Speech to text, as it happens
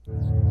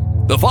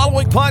The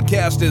following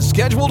podcast is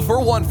scheduled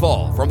for one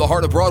fall. From the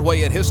heart of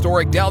Broadway in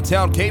historic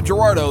downtown Cape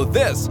Girardeau,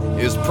 this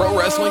is Pro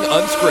Wrestling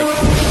Unscripted. All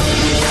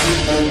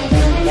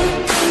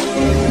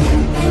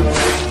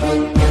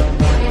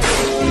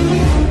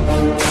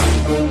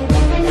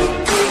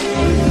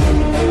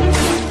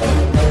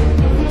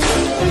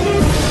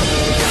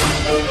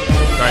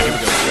right, here we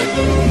go.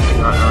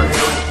 All right,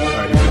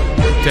 here we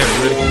go. Tam,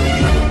 you ready?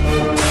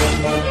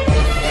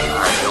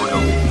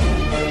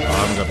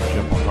 I'm going to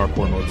jump on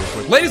hardcore mode real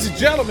quick. Ladies and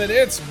gentlemen,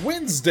 it's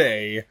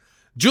Wednesday,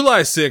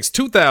 July 6th,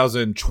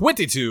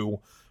 2022,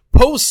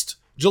 post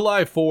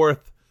July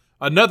 4th,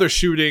 another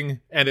shooting,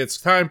 and it's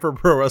time for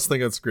Pro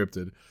Wrestling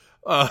Unscripted.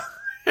 I'm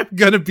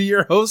going to be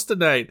your host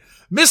tonight,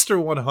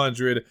 Mr.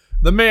 100,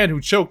 the man who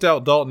choked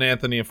out Dalton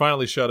Anthony and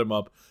finally shut him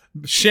up,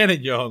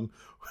 Shannon Young,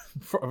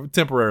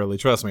 temporarily,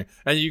 trust me.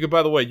 And you can,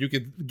 by the way, you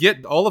could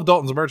get all of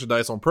Dalton's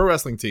merchandise on Pro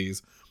Wrestling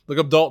Tees. Look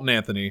up Dalton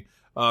Anthony.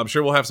 I'm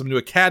sure we'll have some new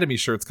Academy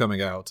shirts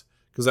coming out,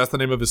 because that's the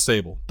name of his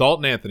stable,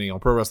 Dalton Anthony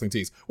on Pro Wrestling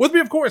Tees. With me,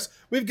 of course,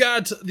 we've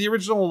got the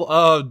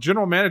original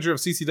general manager of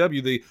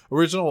CCW, the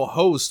original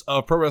host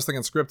of Pro Wrestling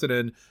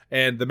Unscripted,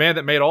 and the man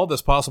that made all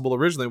this possible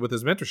originally with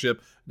his mentorship,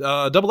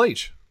 Double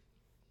H.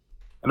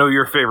 I know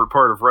your favorite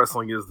part of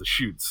wrestling is the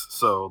shoots,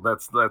 so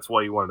that's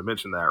why you wanted to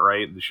mention that,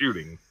 right? The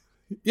shooting.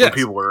 Yes.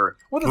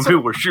 When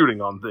people are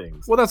shooting on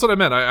things. Well, that's what I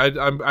meant.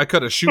 I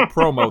cut a shoot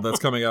promo that's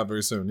coming out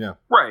very soon. Yeah.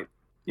 Right.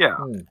 Yeah.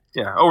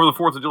 Yeah. Over the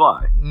 4th of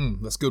July.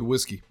 That's good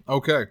whiskey.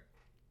 Okay.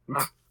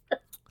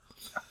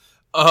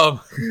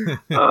 Oh.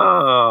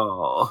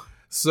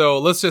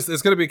 So it's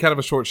going to be kind of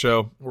a short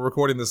show. We're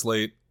recording this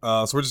late,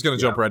 so we're just going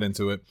to jump right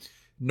into it.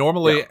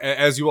 Normally,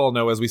 as you all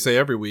know, as we say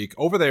every week,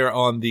 over there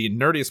on the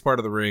Nerdiest Part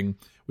of the Ring,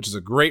 which is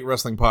a great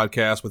wrestling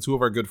podcast with two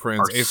of our good friends.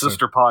 Our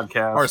sister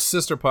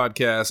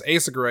podcast,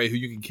 Asa Gray, who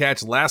you can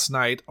catch last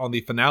night on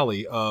the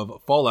finale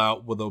of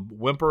Fallout with a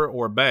whimper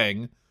or a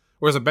bang.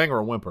 Or is it bang or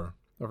a whimper?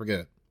 I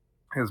forget.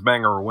 His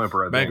banger or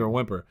whimper, I think. Banger or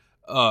whimper.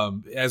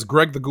 As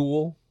Greg the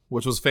Ghoul,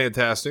 which was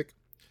fantastic.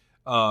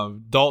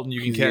 Dalton,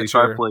 you can catch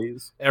her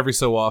every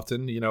so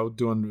often,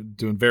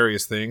 doing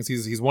various things.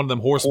 He's one of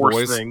them horse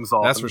boys. Things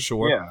often. That's for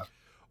sure. Yeah.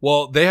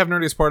 Well, they have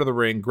Nerdiest Part of the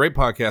Ring, great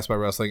podcast by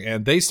wrestling,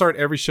 and they start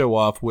every show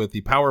off with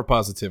the power of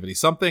positivity,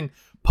 something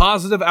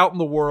positive out in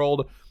the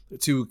world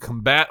to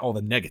combat all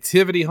the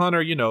negativity,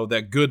 Hunter,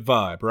 that good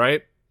vibe,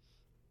 right?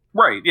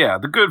 Right, yeah,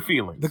 the good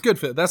feelings. The good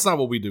fit. That's not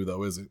what we do,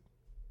 though, is it?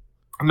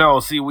 No,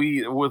 see,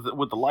 we with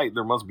the light,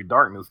 there must be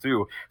darkness,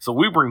 too. So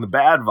we bring the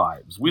bad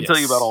vibes. We tell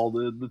you about all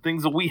the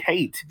things that we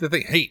hate.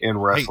 In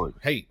wrestling.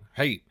 Hate.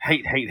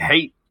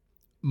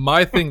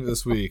 My thing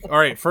this week. All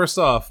right, first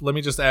off, let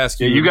me just ask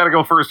you. Yeah, you got to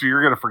go first or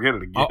you're going to forget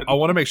it again. I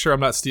want to make sure I'm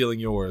not stealing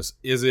yours.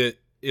 Is it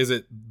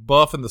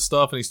Buff and the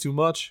stuff and he's too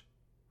much?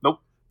 Nope.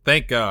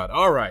 Thank God.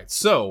 All right,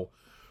 so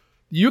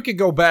you can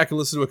go back and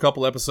listen to a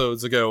couple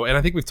episodes ago, and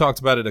I think we've talked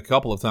about it a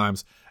couple of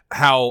times,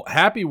 how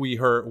happy we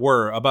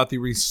were about the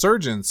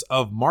resurgence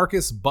of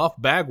Marcus Buff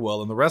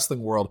Bagwell in the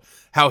wrestling world,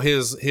 how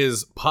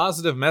his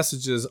positive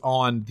messages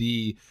on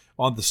the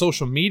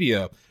social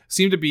media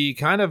seem to be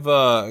kind of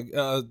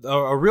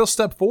a real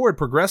step forward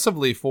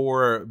progressively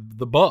for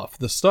the Buff,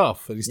 the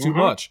stuff, and he's too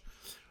much.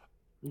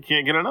 You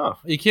can't get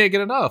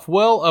enough.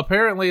 Well,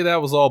 apparently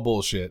that was all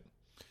bullshit.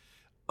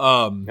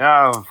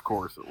 Yeah, of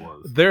course it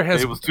was.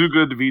 It was too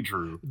good to be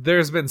true.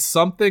 There's been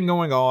something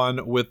going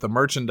on with the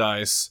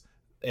merchandise,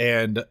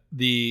 and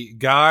the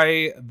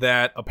guy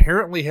that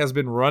apparently has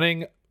been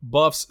running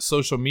Buff's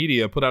social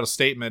media put out a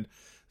statement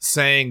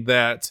saying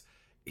that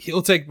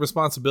he'll take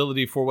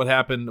responsibility for what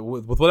happened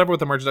with whatever with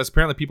the merchandise.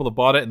 Apparently people have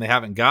bought it and they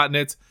haven't gotten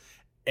it.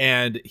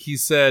 And he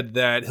said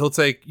that he'll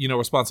take,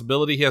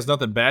 responsibility. He has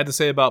nothing bad to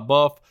say about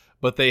Buff,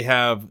 but they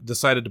have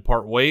decided to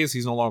part ways.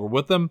 He's no longer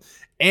with them.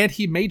 And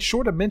he made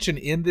sure to mention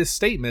in this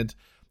statement,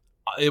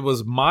 it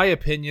was my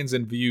opinions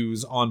and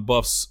views on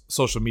Buff's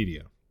social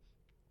media.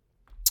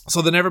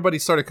 So then everybody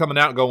started coming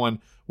out going,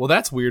 well,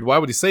 that's weird. Why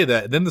would he say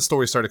that? And then the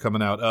story started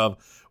coming out of,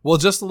 well,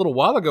 just a little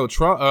while ago,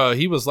 Trump,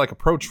 he was like a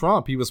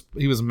pro-Trump. He was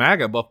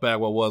MAGA, Buff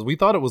Bagwell was. We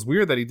thought it was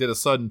weird that he did a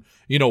sudden,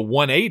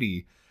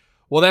 180.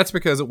 Well, that's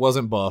because it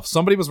wasn't Buff.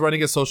 Somebody was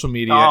running his social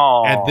media,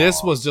 and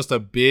this was just a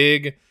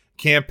big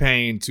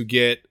campaign to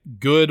get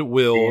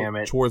goodwill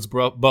towards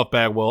Buff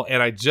Bagwell.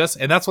 And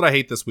that's what I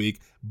hate this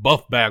week,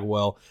 Buff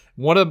Bagwell.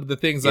 One of the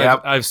things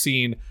I've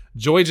seen,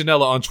 Joey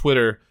Janela on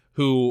Twitter,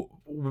 who,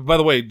 by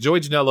the way,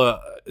 Joey Janela,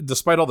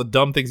 despite all the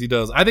dumb things he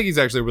does, I think he's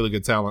actually a really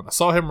good talent. I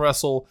saw him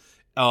wrestle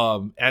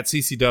at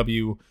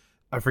CCW.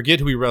 I forget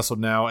who he wrestled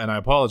now, and I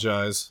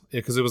apologize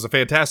because it was a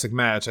fantastic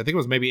match. I think it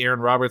was maybe Aaron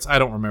Roberts. I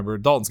don't remember.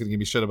 Dalton's going to give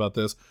me shit about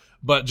this.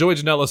 But Joey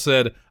Janela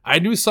said, I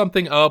knew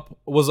something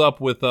was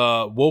up with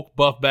Woke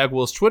Buff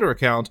Bagwell's Twitter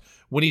account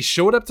when he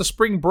showed up to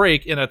spring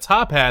break in a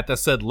top hat that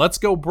said, "Let's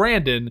go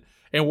Brandon,"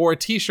 and wore a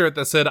t-shirt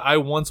that said, "I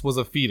once was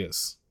a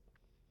fetus."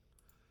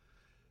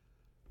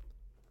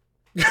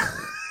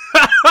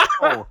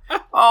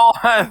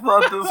 I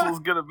thought this was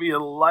going to be a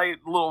light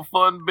little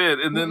fun bit,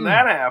 and then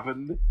that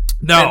happened.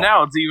 No. And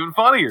now it's even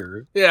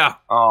funnier. Yeah.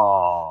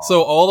 Oh.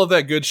 So all of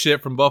that good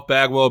shit from Buff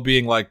Bagwell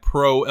being like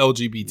pro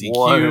LGBTQ.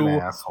 What an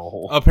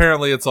asshole.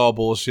 Apparently it's all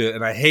bullshit,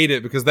 and I hate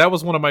it because that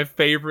was one of my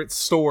favorite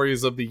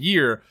stories of the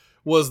year,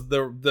 was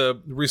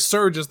the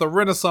resurgence, the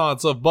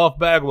renaissance of Buff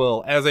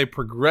Bagwell as a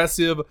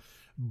progressive.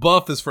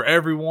 Buff is for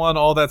everyone,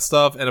 all that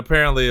stuff, and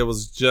apparently it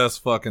was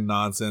just fucking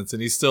nonsense,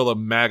 and he's still a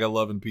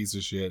MAGA-loving piece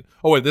of shit.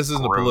 Oh wait, this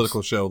isn't a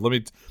political show.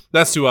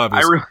 That's too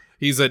obvious.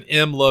 He's an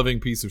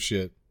M-loving piece of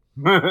shit.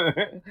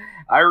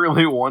 I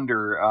really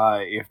wonder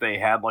if they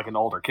had like an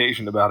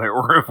altercation about it,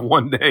 or if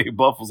one day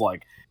Buff was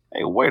like,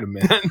 "Hey, wait a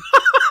minute,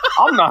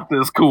 I'm not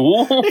this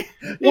cool.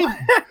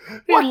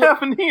 What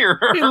happened here?"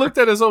 He looked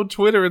at his own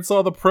Twitter and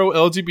saw the pro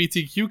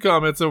LGBTQ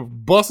comments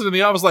and busted in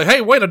the office like, "Hey,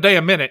 wait a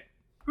damn minute."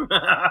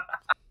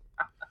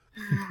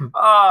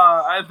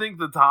 I think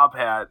the top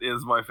hat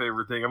is my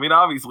favorite thing. I mean,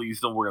 obviously he's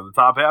still wearing the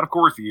top hat. Of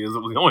course he is. It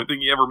was the only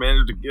thing he ever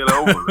managed to get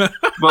over.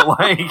 But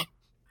like,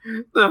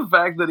 the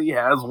fact that he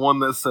has one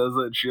that says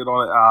that shit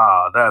on it,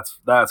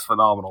 that's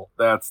phenomenal.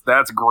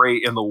 That's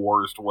great in the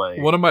worst way.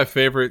 One of my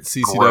favorite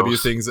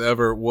CCW things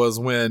ever was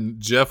when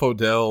Jeff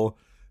Odell,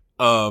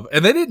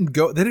 and they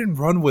didn't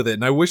run with it,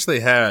 and I wish they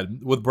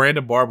had, with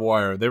Brandon Barbed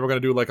Wire. They were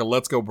going to do like a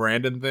Let's Go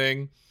Brandon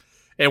thing.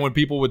 And when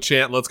people would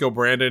chant "Let's go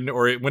Brandon,"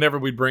 or whenever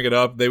we'd bring it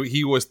up,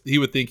 he would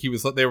think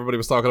everybody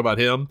was talking about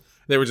him.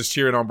 They were just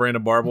cheering on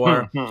Brandon Barbed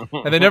Wire,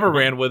 and they never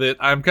ran with it.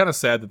 I'm kind of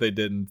sad that they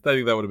didn't. I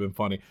think that would have been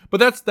funny. But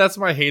that's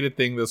my hated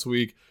thing this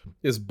week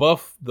is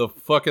Buff the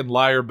fucking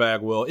liar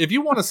Bagwell. If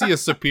you want to see a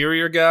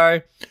superior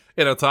guy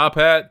in a top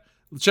hat,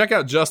 check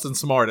out Justin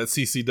Smart at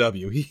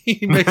CCW.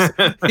 He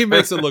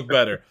makes it look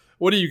better.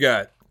 What do you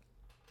got?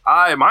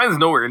 Mine's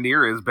nowhere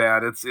near as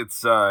bad.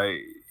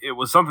 It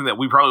was something that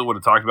we probably would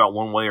have talked about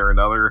one way or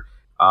another.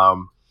 I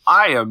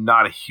am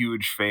not a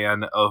huge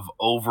fan of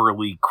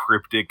overly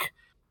cryptic,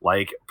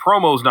 like,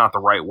 promo's not the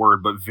right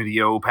word, but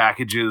video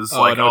packages.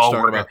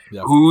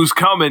 Who's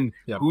coming?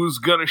 Yep. Who's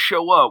gonna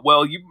show up?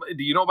 Well,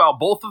 do you know about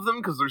both of them?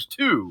 Because there's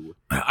two.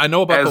 I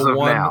know about the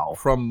one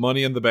from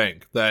Money in the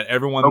Bank that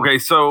everyone. Okay,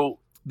 so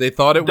they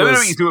thought it was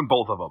WWE's doing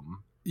both of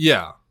them.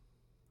 Yeah.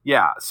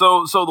 Yeah,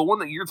 so the one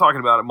that you're talking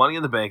about at Money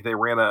in the Bank, they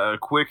ran a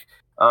quick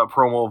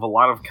promo of a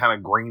lot of kind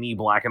of grainy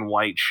black and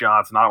white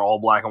shots, not all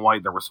black and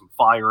white. There was some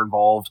fire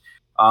involved.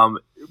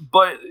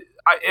 But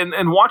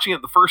watching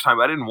it the first time,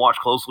 I didn't watch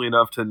closely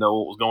enough to know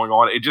what was going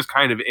on. It just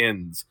kind of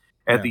ends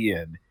at the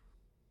end.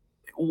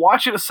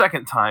 Watch it a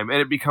second time,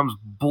 and it becomes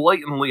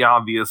blatantly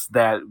obvious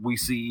that we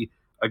see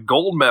a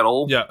gold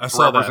medal I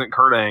saw to represent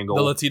Kurt Angle.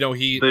 The Latino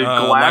Heat the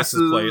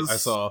glasses plate I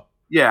saw.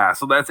 Yeah,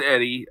 so that's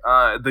Eddie.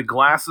 The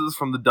glasses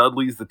from the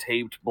Dudleys, the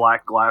taped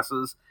black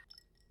glasses,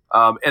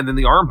 and then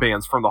the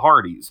armbands from the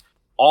Hardys.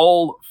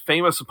 All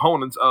famous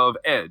opponents of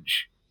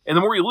Edge. And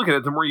the more you look at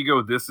it, the more you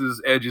go, this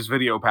is Edge's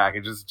video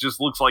package. It just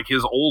looks like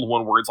his old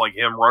one where it's like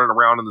him running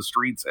around in the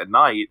streets at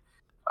night.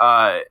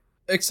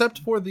 Except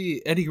for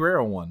the Eddie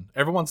Guerrero one.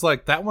 Everyone's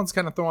like, that one's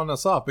kind of throwing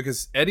us off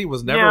because Eddie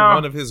was never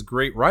one of his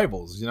great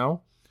rivals, you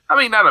know? I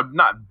mean,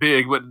 not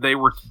big, but they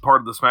were part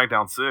of the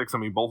SmackDown 6. I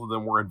mean, both of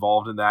them were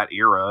involved in that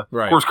era.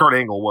 Right. Of course, Kurt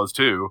Angle was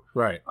too.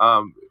 Right.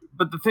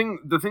 But the thing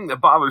that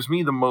bothers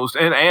me the most,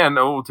 and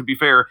to be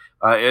fair,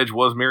 Edge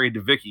was married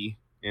to Vicky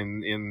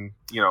in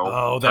that's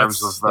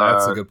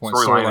a good point.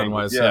 Storyline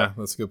wise, yeah,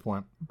 that's a good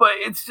point. But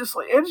it's just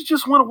like Edge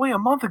just went away a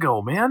month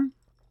ago, man.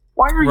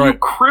 Why are you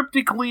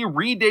cryptically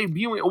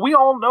re-debuting? We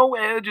all know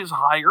Edge is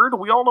hired.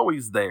 We all know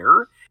he's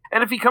there.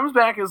 And if he comes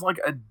back as like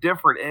a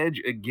different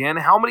Edge again,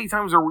 how many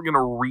times are we going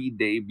to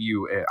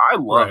re-debut Edge? I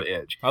love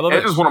Edge.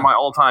 Edge is one of my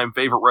all-time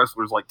favorite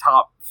wrestlers, like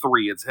top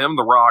 3. It's him,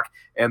 The Rock,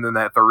 and then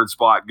that third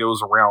spot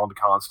goes around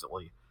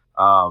constantly.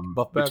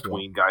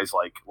 Between guys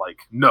like like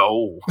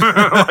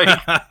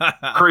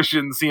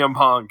Christian, CM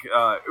Punk,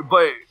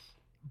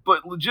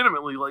 but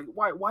legitimately, like,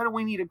 why do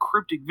we need a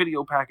cryptic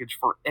video package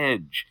for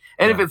Edge?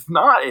 And if it's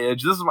not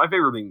Edge, this is my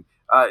favorite thing.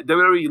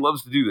 WWE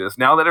loves to do this.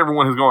 Now that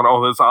everyone has gone,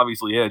 oh, that's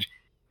obviously Edge.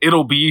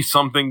 It'll be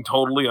something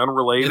totally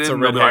unrelated. It's a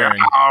red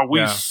herring.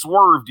 We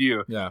swerved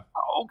you. Yeah.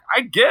 Oh,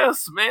 I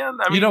guess, man.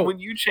 I mean, when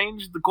you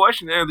change the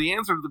question or the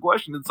answer to the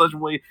question in such a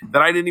way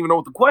that I didn't even know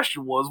what the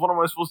question was, what am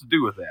I supposed to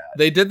do with that?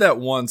 They did that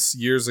once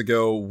years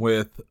ago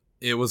with,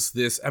 it was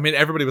this, I mean,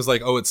 everybody was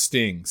like, oh, it's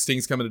Sting.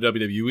 Sting's coming to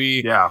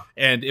WWE. Yeah.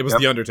 And it was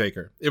The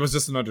Undertaker. It was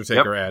just an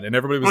Undertaker ad. And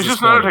everybody was it was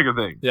just an Undertaker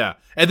thing. Yeah.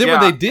 And then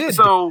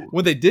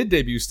when they did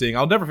debut Sting,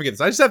 I'll never forget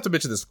this. I just have to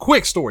mention this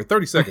quick story,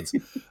 30 seconds.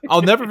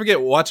 I'll never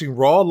forget watching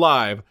Raw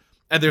live.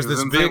 And there's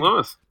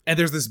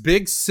this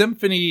big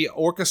symphony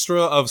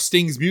orchestra of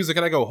Sting's music,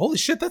 and I go, holy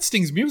shit, that's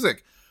Sting's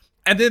music.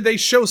 And then they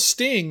show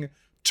Sting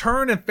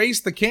turn and face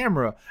the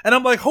camera, and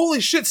I'm like,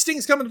 holy shit,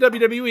 Sting's coming to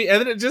WWE.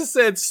 And then it just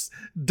said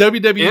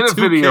WWE in a 2K,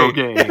 video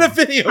game. In a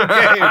video game.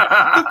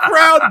 The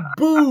crowd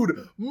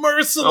booed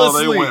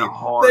mercilessly. They went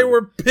hard. They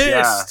were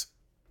pissed.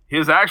 Yeah.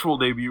 His actual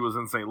debut was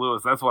in St.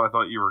 Louis. That's what I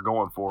thought you were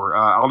going for.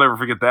 I'll never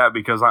forget that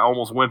because I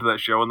almost went to that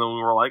show, and then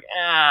we were like,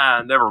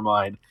 never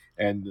mind.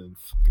 And then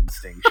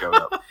Sting showed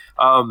up.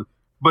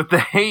 But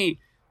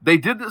They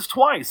did this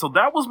twice, so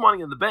that was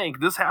Money in the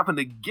Bank. This happened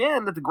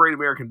again at the Great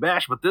American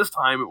Bash, but this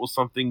time it was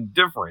something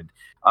different.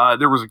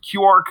 There was a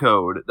QR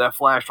code that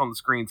flashed on the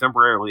screen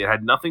temporarily. It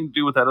had nothing to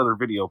do with that other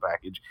video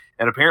package,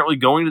 and apparently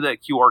going to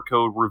that QR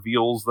code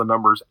reveals the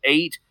numbers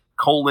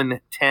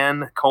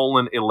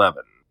 8:10:11.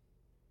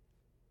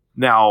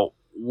 Now,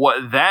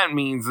 what that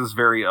means is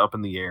very up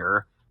in the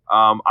air.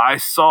 I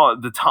saw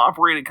the top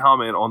rated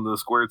comment on the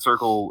Squared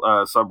Circle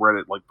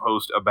subreddit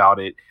post about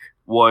it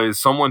was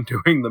someone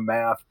doing the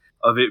math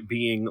of it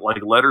being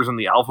letters in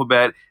the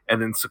alphabet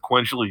and then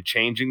sequentially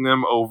changing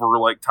them over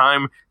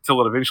time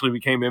till it eventually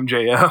became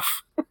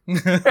MJF.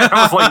 And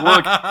I was like,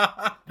 look,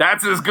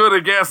 that's as good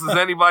a guess as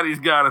anybody's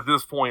got at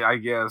this point, I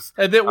guess.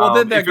 And then,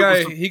 then that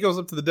guy, he goes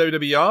up to the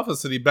WWE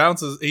office and he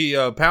pounds on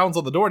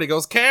the door and he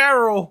goes,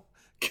 Carol.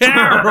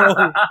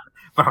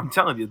 But I'm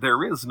telling you,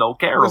 there is no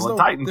Carol in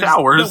Titan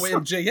Towers. No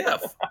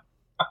MJF.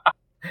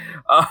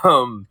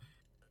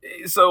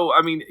 So,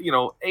 I mean,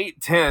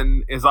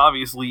 8/10 is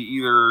obviously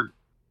either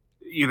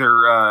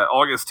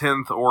August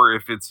 10th, or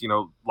if it's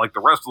the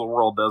rest of the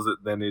world does it,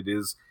 then it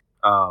is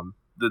the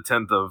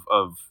 10th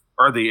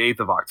or the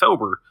 8th of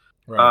October.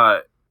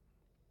 Right.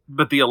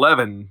 But the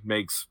 11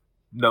 makes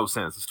no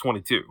sense. It's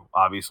 22,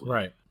 obviously.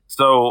 Right.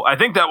 So I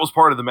think that was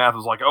part of the math. It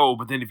was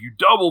but then if you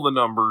double the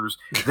numbers,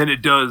 then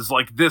it does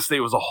this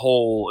day was a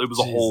whole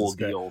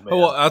deal, man.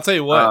 Well, I'll tell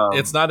you what,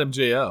 it's not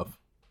MJF.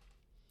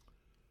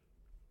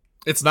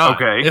 It's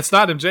not. Okay. It's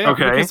not MJF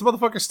okay. because the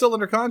motherfucker's still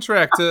under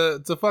contract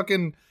to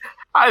fucking.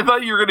 I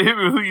thought you were going to hit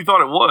me with who you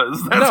thought it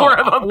was. That's where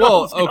I thought that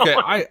was going. Okay.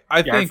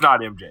 I think it's not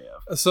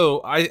MJF.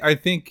 So I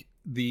think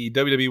the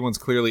WWE one's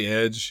clearly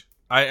Edge.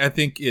 I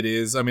think it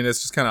is. I mean,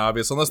 it's just kind of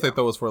obvious unless they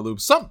throw us for a loop.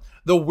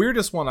 The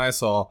weirdest one I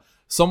saw,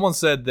 someone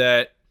said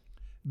that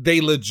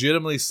they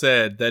legitimately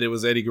said that it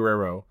was Eddie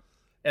Guerrero,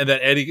 and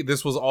that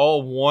this was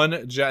all one.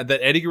 That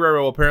Eddie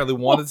Guerrero apparently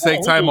wanted to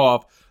take time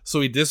off, so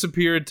he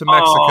disappeared to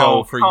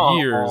Mexico for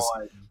years.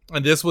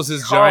 And this was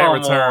his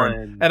giant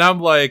return. And I'm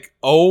like,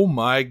 oh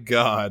my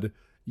God.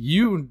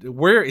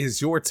 Where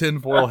is your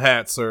tinfoil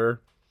hat,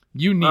 sir?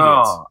 You need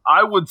it.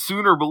 I would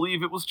sooner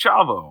believe it was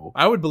Chavo.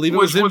 I would believe it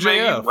was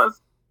MJF.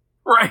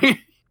 Right.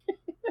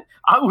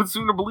 I would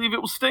sooner believe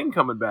it was Sting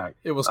coming back.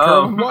 It was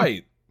Kurt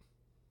White.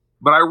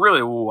 But I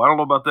don't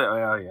know about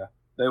that. Yeah.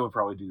 They would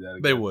probably do that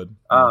again. They would.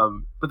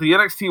 But the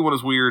NXT one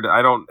is weird.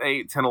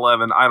 8, 10,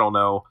 11, I don't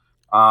know.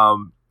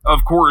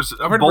 Of course,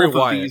 both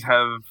of these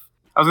have...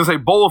 I was going to say,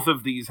 both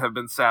of these have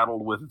been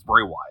saddled with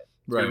Bray Wyatt.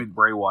 It's going to be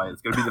Bray Wyatt.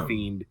 It's going to be The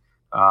Fiend.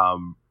 I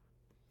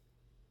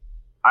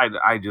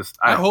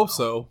hope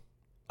so.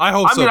 I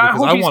hope so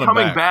because I want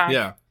him back.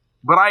 Yeah.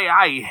 But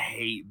I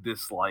hate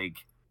this,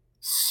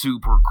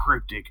 super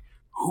cryptic,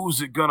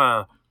 who's it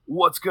gonna,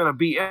 what's gonna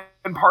be?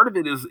 And part of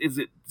it is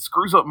it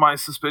screws up my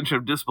suspension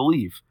of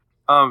disbelief.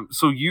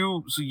 So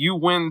you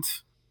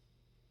went...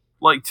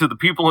 to the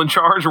people in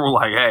charge, and we're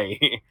like,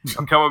 hey,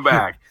 I'm coming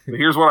back. But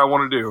here's what I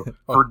want to do.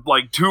 For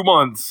 2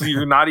 months,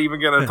 you're not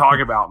even going to talk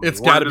about me. It's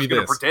got to be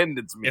this. Pretend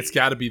it's me. It's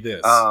got to be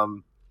this.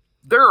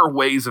 There are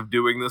ways of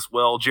doing this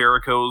well.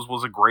 Jericho's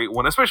was a great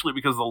one, especially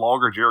because the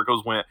longer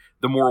Jericho's went,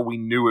 the more we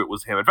knew it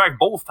was him. In fact,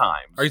 both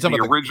times. Are you talking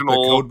about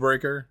original, the Code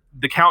Breaker?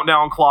 The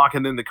Countdown Clock,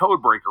 and then the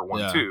Code Breaker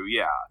one, too.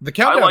 Yeah. The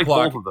Countdown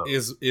Clock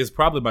is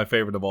probably my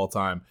favorite of all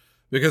time.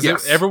 Because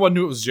everyone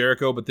knew it was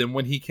Jericho, but then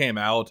when he came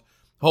out,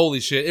 holy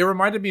shit. It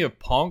reminded me of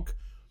Punk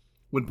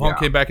when Punk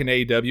came back in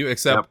AEW,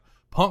 except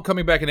Punk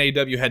coming back in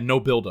AEW had no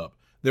build-up.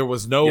 There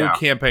was no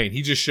campaign.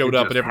 He just showed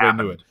up and everybody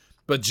knew it.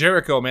 But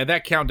Jericho, man,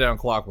 that countdown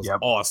clock was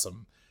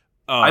awesome.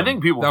 I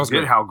think people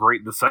forget how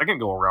great the second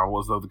go-around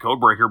was, though, the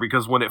Codebreaker,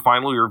 because when it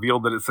finally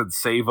revealed that it said,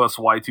 "Save us,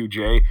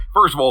 Y2J,"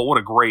 first of all, what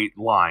a great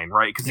line,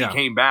 right? Because he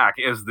came back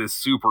as this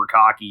super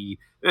cocky,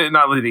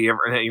 not that he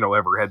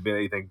ever had been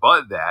anything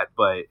but that,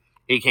 but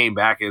he came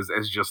back as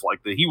just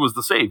he was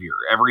the savior.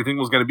 Everything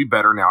was going to be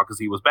better now because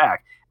he was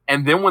back.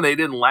 And then when they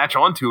didn't latch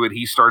onto it,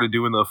 he started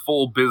doing the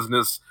full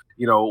business,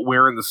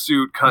 wearing the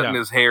suit, cutting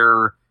his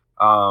hair,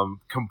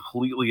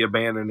 completely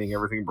abandoning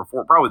everything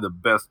before. Probably the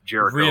best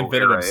Jericho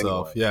reinvented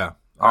himself. Anyway. Yeah.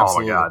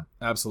 Absolutely. Oh my God.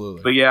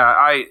 Absolutely. But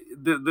yeah,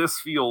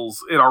 this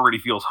already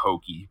feels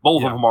hokey.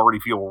 Both of them already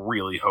feel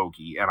really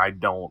hokey, and I'm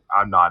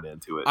not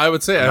into it. I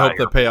would say I hope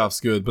the payoff's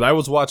good, but I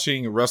was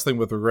watching Wrestling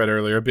with Regret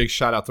earlier. A big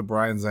shout out to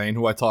Brian Zane,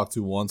 who I talked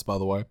to once, by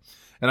the way.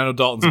 And I know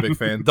Dalton's a big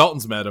fan.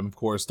 Dalton's met him, of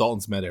course.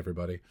 Dalton's met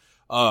everybody.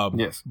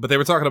 Yes. But they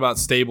were talking about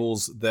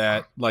stables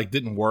that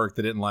didn't work,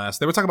 that didn't last.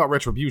 They were talking about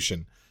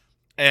Retribution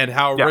and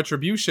how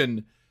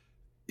Retribution...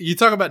 You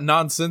talk about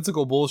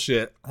nonsensical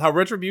bullshit. How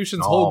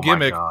Retribution's whole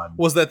gimmick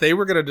was that they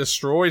were going to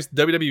destroy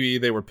WWE.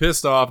 They were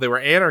pissed off. They were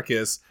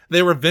anarchists.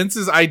 They were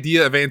Vince's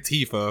idea of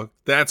Antifa.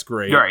 That's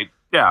great. Right.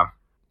 Yeah.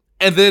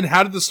 And then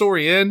how did the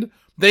story end?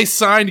 They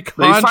signed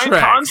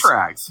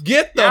contracts.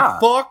 Get the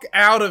fuck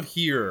out of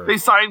here. They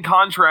signed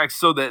contracts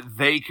so that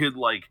they could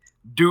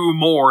do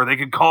more. They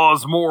could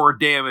cause more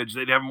damage.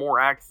 They'd have more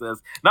access.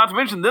 Not to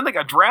mention, then they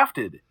got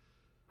drafted.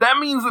 That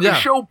means that the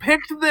show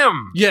picked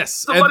them. Yes.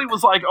 Somebody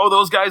was like, "Oh,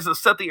 those guys that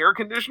set the air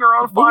conditioner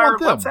on fire,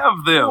 let's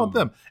have them. We want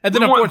them." And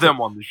then we want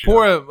them on the show.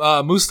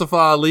 Poor Mustafa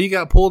Ali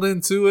got pulled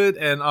into it,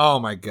 and oh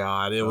my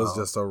god, it was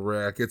just a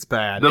wreck. It's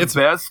bad.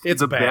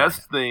 The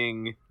best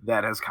thing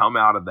that has come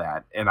out of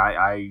that, and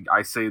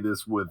I say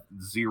this with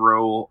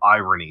zero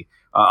irony,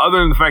 other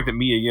than the fact that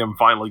Mia Yim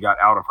finally got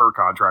out of her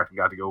contract and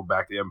got to go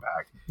back to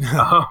Impact,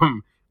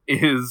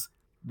 is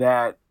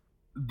that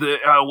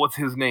what's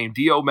his name?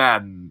 Dio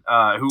Madden,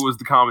 who was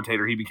the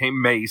commentator. He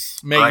became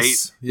Mace. Right?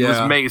 Yeah. He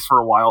was Mace for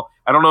a while.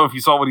 I don't know if you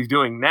saw what he's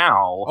doing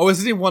now. Oh,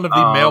 isn't he one of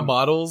the male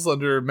models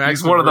under Maximum?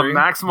 He's one of the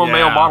maximum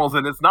male models,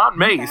 and it's not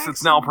Mace.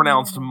 It's now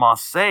pronounced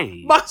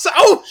Massey.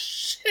 Oh,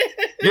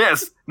 shit!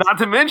 Yes, not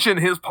to mention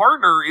his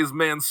partner is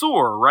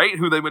Mansoor, right?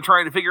 Who they've been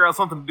trying to figure out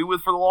something to do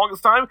with for the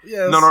longest time.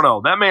 Yes.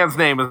 No. That man's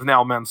name is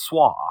now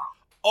Mansoor.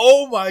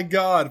 Oh my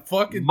god,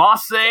 fucking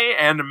Massey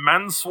and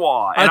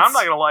Mansoor. And I'm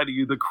not gonna lie to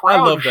you, the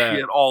crowd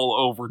shit all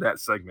over that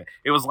segment.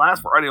 It was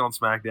last Friday on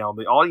SmackDown.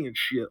 The audience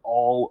shit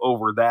all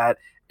over that.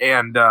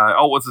 And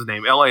what's his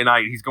name? LA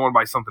Knight. He's going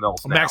by something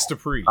else now. Max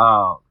Dupree.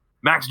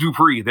 Max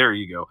Dupree. There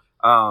you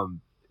go.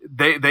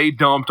 They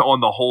dumped on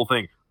the whole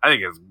thing. I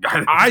think it's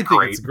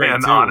great,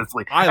 too.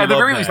 Honestly. At the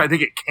very least, that. I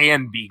think it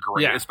can be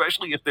great,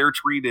 especially if they're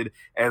treated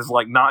as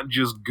like not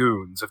just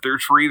goons. If they're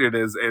treated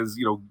as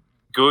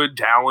good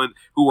talent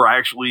who are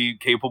actually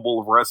capable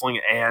of wrestling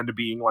and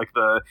being like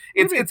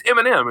it's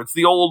Eminem. It's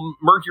the old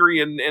Mercury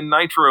and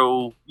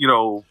Nitro,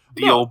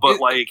 deal, but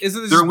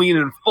they're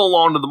leaning full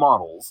on to the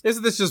models.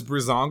 Isn't this just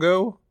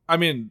Breezango? I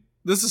mean,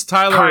 this is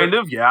Tyler. Kind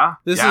of, yeah.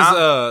 This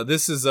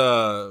is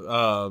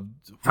Tyler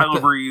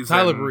Breeze.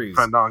 Tyler Breeze.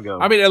 Fandango.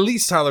 I mean, at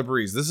least Tyler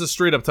Breeze. This is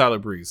straight up Tyler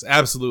Breeze.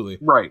 Absolutely.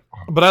 Right.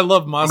 But I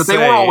love Massey. But they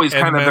were always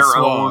kind of their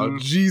own.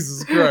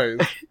 Jesus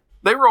Christ.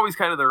 They were always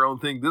kind of their own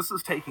thing. This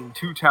is taking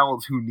two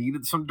talents who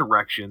needed some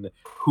direction,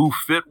 who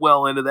fit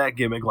well into that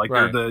gimmick. Like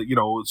they're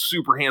the,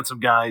 super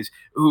handsome guys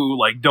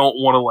who don't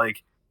want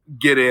to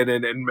get in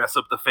and mess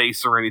up the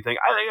face or anything.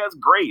 I think that's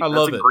great.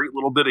 That's a great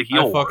little bit of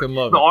heel. I fucking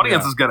love it. The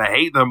audience is going to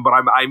hate them, but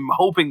I'm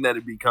hoping that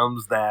it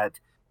becomes that,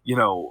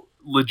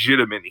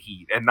 legitimate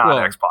heat and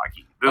not X-Pac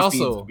heat. This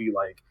needs to be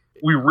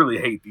we really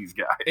hate these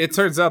guys. It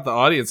turns out the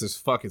audience is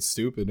fucking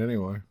stupid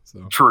anyway.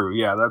 So true.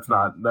 Yeah, that's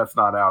not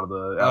out of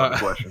the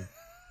question.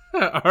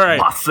 All right.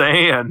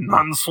 Massey and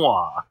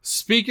Mansoor.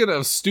 Speaking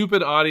of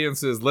stupid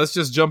audiences, let's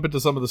just jump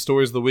into some of the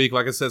stories of the week.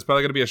 Like I said, it's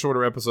probably going to be a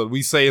shorter episode.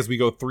 We say as we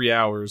go 3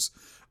 hours.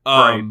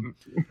 Right.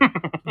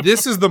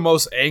 This is the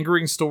most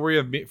angering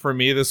story for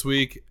me this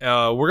week.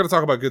 We're going to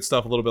talk about good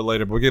stuff a little bit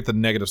later, but we'll get the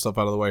negative stuff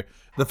out of the way.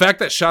 The fact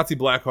that Shotzi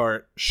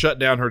Blackheart shut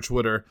down her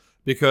Twitter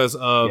because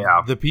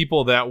of the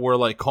people that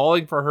were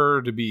calling for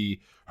her to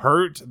be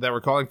hurt, that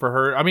were calling for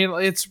her. I mean,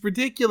 it's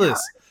ridiculous.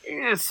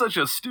 It's such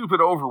a stupid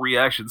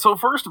overreaction. So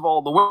first of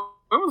all, the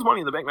Women's Money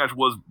in the Bank match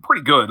was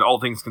pretty good, all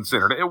things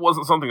considered. It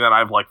wasn't something that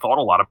I've thought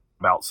a lot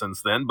about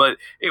since then, but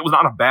it was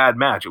not a bad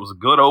match. It was a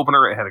good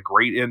opener. It had a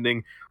great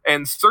ending.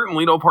 And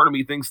certainly no part of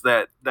me thinks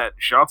that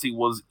Shotzi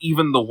was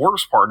even the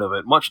worst part of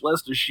it, much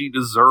less does she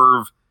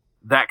deserve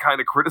that kind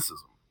of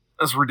criticism.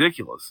 That's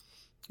ridiculous.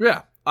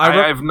 Yeah.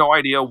 I have no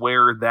idea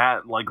where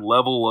that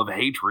level of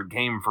hatred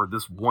came for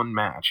this one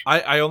match.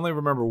 I only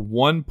remember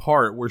one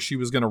part where she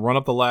was going to run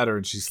up the ladder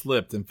and she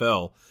slipped and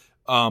fell.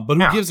 But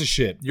who gives a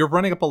shit? You're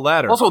running up a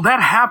ladder. Also,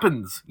 that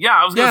happens. Yeah,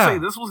 I was going to say,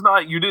 this was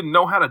not, you didn't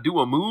know how to do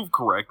a move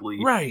correctly.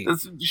 Right.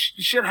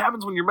 Shit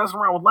happens when you're messing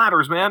around with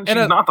ladders, man. She's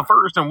not the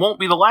first and won't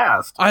be the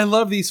last. I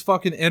love these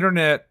fucking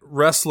internet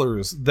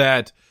wrestlers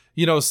that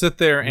sit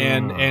there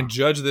and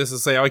judge this and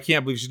say, oh, I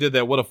can't believe she did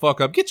that. What a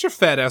fuck up. Get your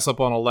fat ass up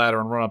on a ladder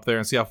and run up there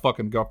and see how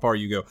fucking far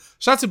you go.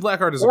 Shotzi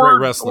Blackheart is a great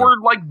wrestler.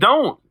 Or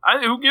don't.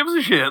 Who gives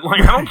a shit? I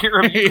don't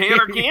care if you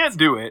can or can't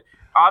do it.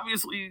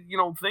 Obviously,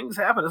 things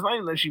happen. It's not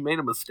even that she made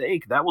a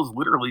mistake. That was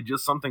literally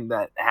just something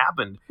that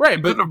happened. Right,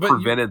 you couldn't have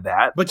prevented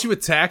that. But you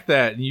attack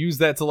that and use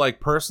that to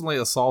personally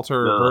assault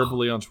her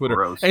verbally on Twitter.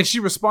 Gross. And she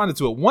responded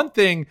to it. One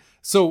thing,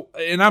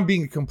 and I'm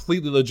being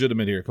completely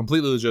legitimate here.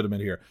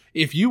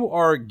 If you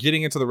are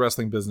getting into the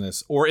wrestling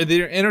business or in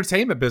the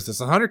entertainment business,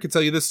 and Hunter can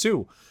tell you this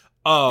too.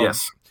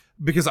 Yes.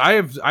 Because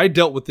I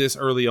dealt with this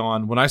early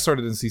on when I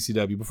started in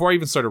CCW. Before I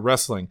even started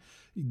wrestling,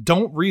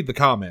 don't read the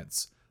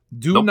comments.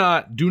 Do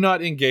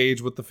not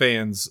engage with the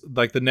fans,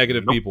 the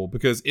negative people,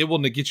 because it will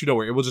get you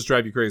nowhere. It will just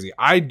drive you crazy.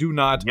 I do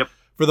not,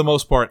 for the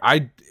most part.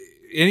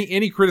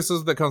 Any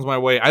criticism that comes my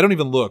way, I don't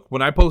even look.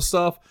 When I post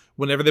stuff,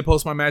 whenever they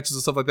post my matches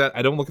and stuff like that,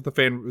 I don't look at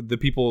the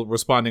people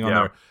responding on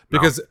there,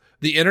 because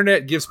the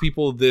internet gives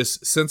people this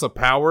sense of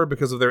power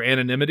because of their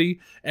anonymity,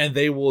 and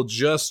they will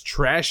just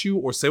trash you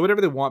or say whatever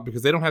they want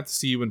because they don't have to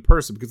see you in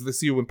person. Because if they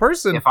see you in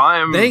person,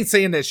 they ain't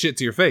saying that shit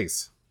to your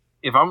face.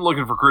 If I'm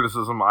looking for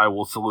criticism, I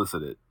will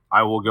solicit it.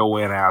 I will go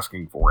in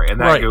asking for it.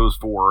 And that goes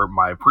for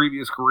my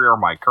previous career,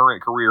 my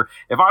current career.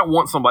 If I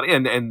want somebody,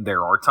 and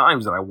there are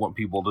times that I want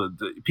people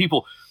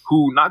people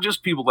who, not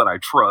just people that I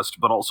trust,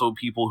 but also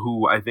people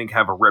who I think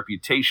have a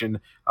reputation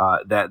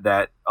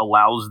that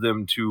allows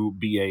them to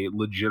be a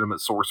legitimate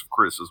source of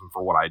criticism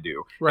for what I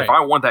do. Right. If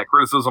I want that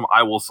criticism,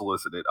 I will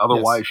solicit it.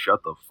 Otherwise,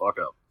 shut the fuck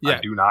up. Yeah. I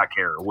do not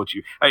care what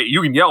you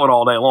can yell it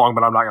all day long,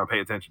 but I'm not going to pay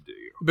attention to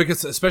you.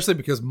 Especially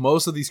because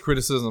most of these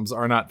criticisms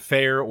are not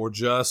fair or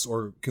just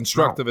or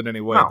constructive in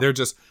any way. No.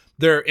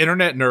 They're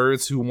internet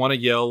nerds who want to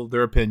yell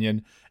their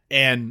opinion.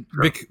 And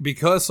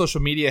because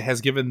social media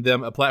has given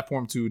them a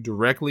platform to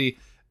directly,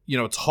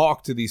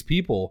 talk to these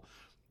people,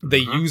 they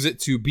use it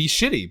to be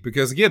shitty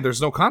because, again,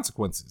 there's no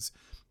consequences.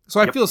 So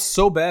I feel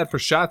so bad for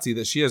Shotzi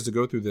that she has to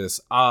go through this.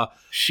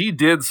 She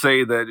did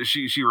say that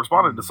she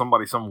responded to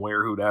somebody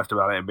somewhere who'd asked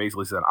about it and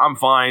basically said, "I'm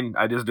fine.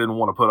 I just didn't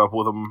want to put up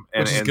with them."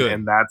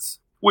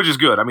 Which is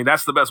good. I mean,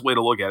 that's the best way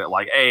to look at it.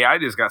 Like, hey, I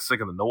just got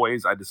sick of the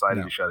noise. I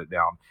decided to shut it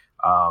down.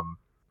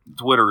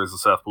 Twitter is a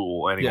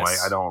cesspool anyway.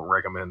 Yes. I don't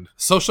recommend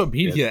social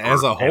media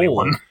as a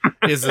whole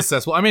is a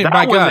cesspool. I mean,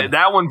 God,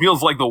 that one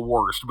feels like the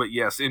worst. But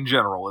yes, in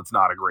general, it's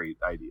not a great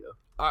idea.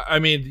 I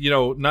mean,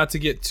 not to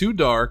get too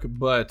dark,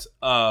 but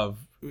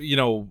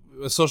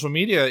social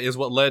media is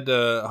what led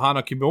to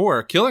Hana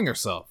Kimura killing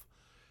herself.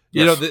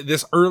 Yes.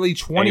 This early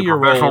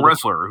 20-year-old professional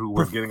wrestler who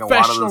was getting a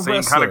lot of the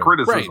same kind of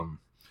criticism. Right.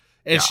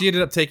 And she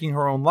ended up taking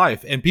her own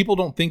life. And people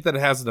don't think that it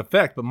has an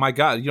effect. But my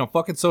God,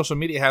 fucking social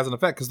media has an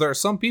effect. Because there are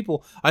some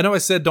people, I know I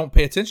said don't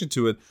pay attention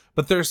to it,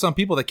 but there are some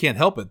people that can't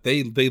help it.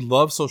 They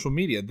love social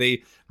media. I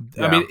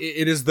mean,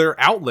 it is their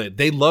outlet.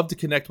 They love to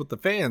connect with the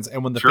fans.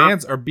 And when the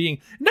fans are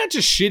being, not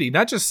just shitty,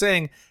 not just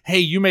saying, hey,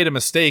 you made a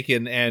mistake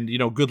and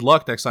good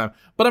luck next time.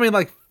 But I mean,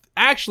 like,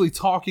 actually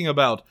talking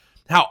about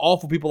how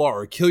awful people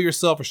are or kill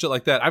yourself or shit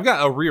like that. I've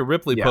got a Rhea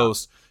Ripley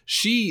post.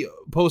 She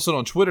posted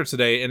on Twitter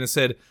today and it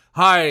said,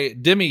 "Hi,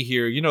 Demi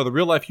here, the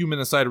real-life human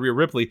inside of Rhea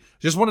Ripley.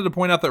 Just wanted to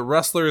point out that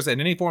wrestlers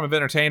and any form of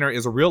entertainer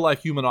is a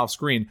real-life human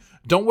off-screen.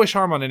 Don't wish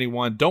harm on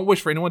anyone. Don't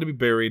wish for anyone to be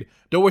buried.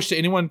 Don't wish to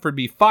anyone for to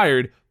be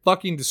fired.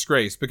 Fucking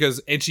disgrace."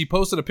 And she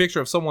posted a picture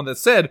of someone that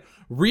said,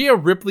 "Rhea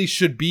Ripley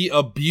should be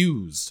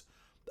abused."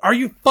 Are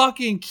you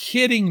fucking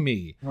kidding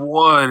me?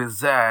 What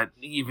does that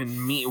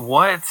even mean?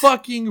 What?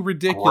 Fucking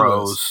ridiculous.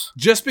 Gross.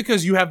 Just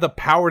because you have the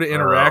power to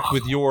interact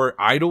with your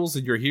idols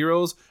and your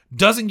heroes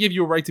doesn't give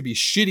you a right to be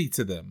shitty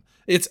to them.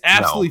 It's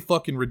absolutely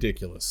fucking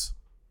ridiculous.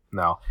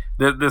 No.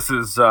 This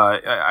is,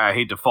 I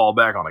hate to fall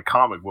back on a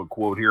comic book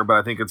quote here, but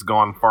I think it's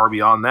gone far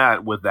beyond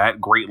that. With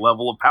that great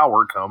level of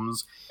power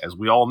comes, as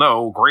we all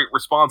know, great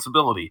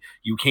responsibility.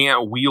 You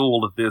can't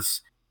wield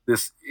this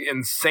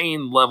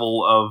insane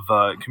level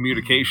of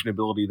communication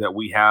ability that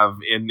we have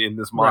in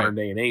this modern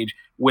day and age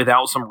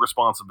without some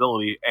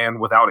responsibility and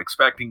without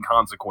expecting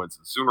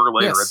consequences. Sooner or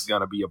later, it's going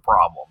to be a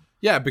problem.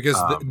 Yeah,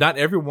 because not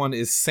everyone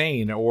is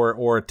sane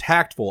or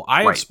tactful.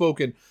 I have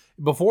spoken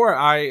before.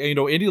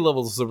 Indie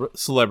level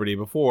celebrity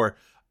before.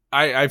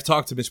 I've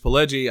talked to Mitch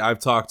Pileggi. I've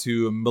talked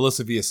to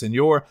Melissa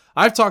Villasenor.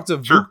 I've talked to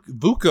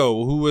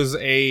Vuko, who was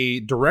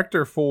a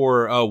director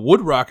for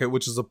Wood Rocket,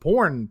 which is a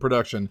porn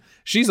production.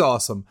 She's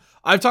awesome.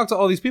 I've talked to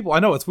all these people. I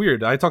know it's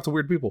weird. I talk to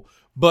weird people,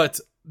 but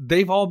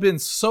they've all been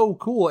so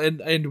cool.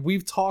 And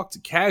we've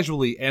talked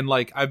casually and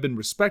like I've been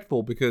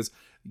respectful because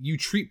you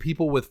treat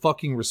people with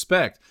fucking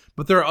respect.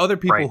 But there are other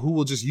people who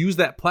will just use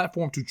that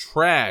platform to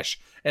trash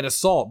and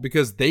assault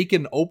because they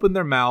can open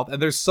their mouth,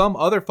 and there's some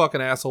other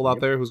fucking asshole out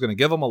there who's going to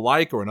give them a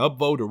like or an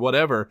upvote or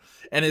whatever,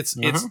 and it's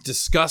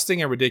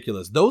disgusting and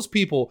ridiculous. Those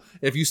people,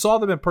 if you saw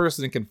them in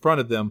person and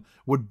confronted them,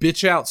 would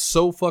bitch out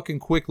so fucking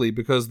quickly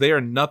because they are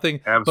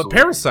nothing but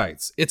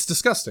parasites. It's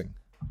disgusting.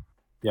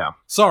 Yeah.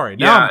 Sorry.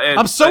 Now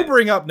I'm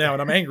sobering up now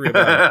and I'm angry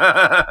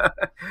about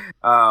it.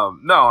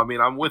 No, I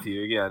mean, I'm with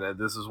you. Again,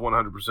 this is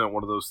 100%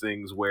 one of those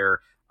things where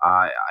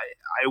I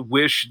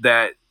wish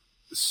that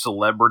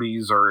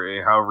celebrities,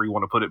 or however you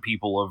want to put it,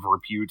 people of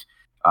repute,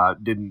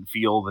 didn't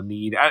feel the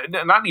need,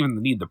 not even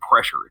the need, the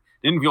pressure.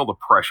 Didn't feel the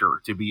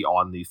pressure to be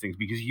on these things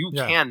because you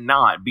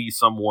cannot be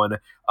someone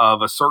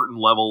of a certain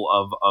level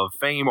of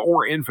fame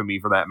or infamy,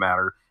 for that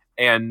matter,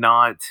 and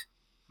not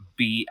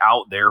be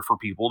out there for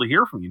people to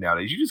hear from you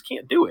nowadays. You just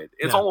can't do it.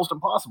 It's almost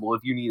impossible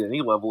if you need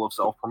any level of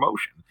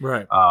self-promotion.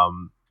 Right.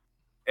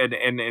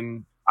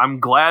 And I'm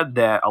glad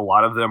that a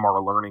lot of them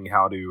are learning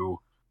how to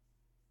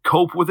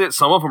cope with it.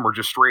 Some of them are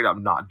just straight up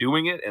not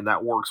doing it, and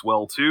that works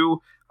well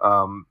too.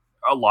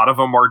 A lot of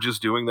them are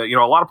just doing that.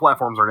 A lot of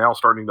platforms are now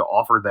starting to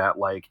offer that,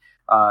 like,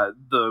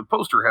 the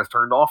poster has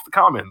turned off the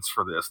comments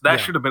for this. That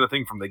should have been a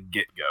thing from the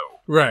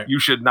get-go. Right. You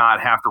should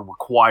not have to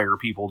require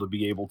people to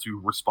be able to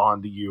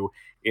respond to you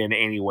in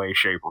any way,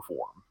 shape, or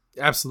form.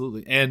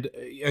 Absolutely. And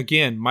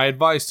again, my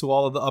advice to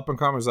all of the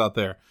up-and-comers out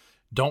there,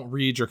 don't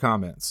read your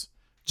comments.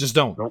 Just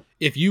don't. Nope.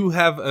 If you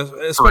have,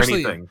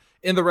 especially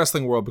in the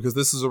wrestling world, because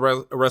this is a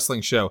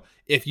wrestling show,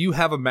 if you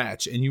have a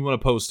match and you want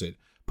to post it.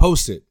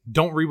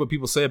 Don't read what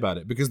people say about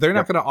it, because they're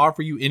not going to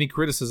offer you any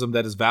criticism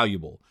that is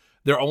valuable.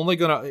 They're only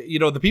going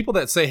to, the people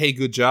that say, hey,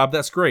 good job,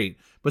 that's great.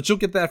 But you'll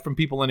get that from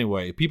people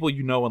anyway, people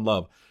you know and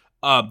love.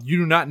 You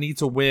do not need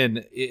to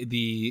win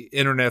the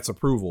internet's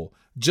approval.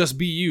 Just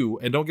be you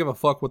and don't give a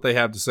fuck what they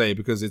have to say,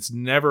 because it's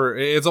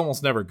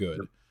almost never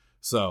good.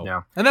 So,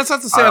 yeah. And that's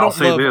not to say I don't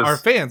love our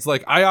fans.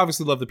 Like, I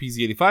obviously love the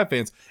PZ85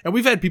 fans, and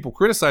we've had people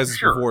criticize us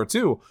before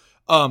too.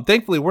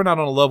 Thankfully, we're not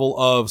on a level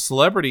of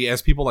celebrity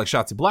as people like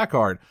Shotzi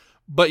Blackheart.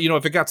 But,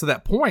 if it got to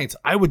that point,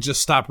 I would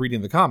just stop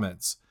reading the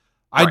comments.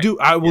 Right.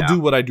 I will do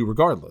what I do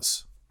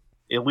regardless.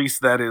 At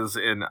least that is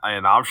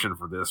an option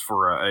for this.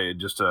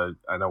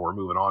 I know we're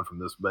moving on from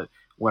this, but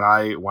when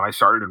I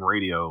started in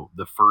radio,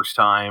 the first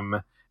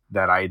time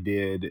that I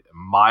did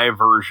my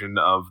version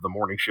of the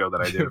morning show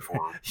that I did for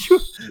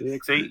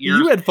 6-8 years,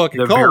 you had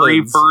fucking I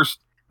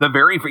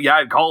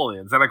had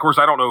call-ins, and of course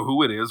I don't know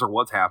who it is or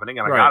what's happening,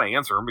 and I gotta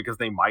answer them because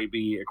they might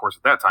be. Of course,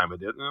 at that time it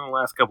did. In the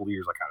last couple of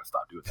years, I kind of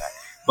stopped doing that.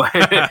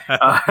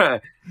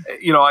 But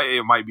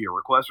it might be a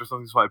request or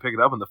something, so I pick it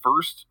up. And the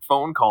first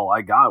phone call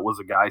I got was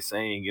a guy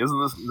saying,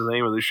 "Isn't this the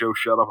name of this show?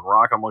 Shut Up and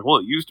Rock." I'm like, "Well,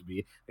 it used to be."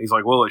 And he's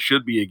like, "Well, it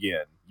should be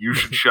again. You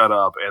should shut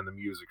up, and the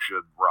music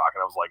should rock."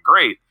 And I was like,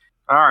 "Great."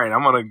 All right,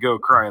 I'm gonna go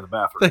cry in the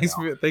bathroom. Thanks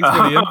for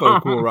the info,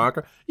 Cool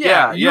Rocker.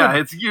 Yeah,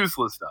 it's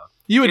useless stuff.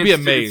 You would be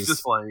amazed. It's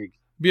just like.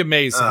 Be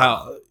amazed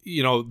how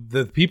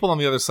the people on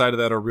the other side of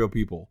that are real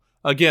people.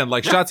 Again,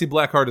 like Shotzi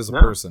Blackheart is a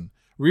person.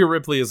 Rhea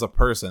Ripley is a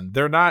person.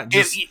 They're not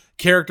just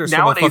characters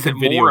from a fucking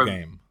video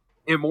game.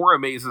 It more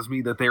amazes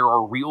me that there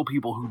are real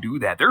people who do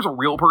that. There's a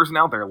real person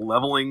out there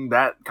leveling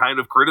that kind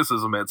of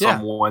criticism at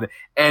someone,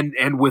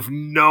 and with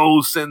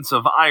no sense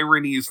of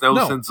irony,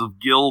 no sense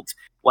of guilt.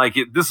 Like,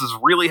 this is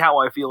really how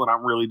I feel, and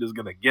I'm really just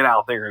gonna get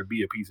out there and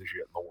be a piece of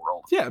shit in the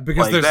world. Yeah,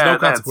 because there's no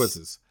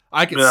consequences.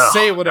 I can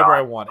say whatever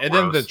I want. And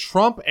then the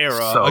Trump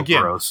era,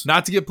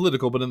 not to get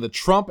political, but in the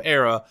Trump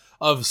era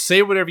of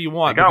say whatever you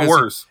want. It got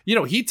worse.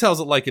 He tells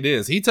it like it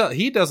is. He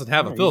doesn't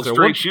have a filter. He's a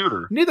straight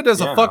shooter. Neither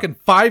does a fucking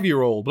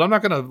 5-year-old. But I'm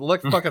not going to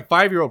elect a fucking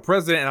 5-year-old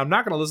president, and I'm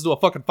not going to listen to a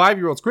fucking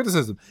 5-year-old's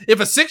criticism. If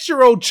a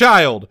 6-year-old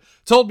child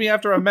told me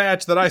after a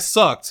match that I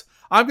sucked,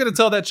 I'm going to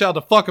tell that child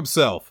to fuck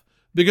himself.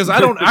 Because I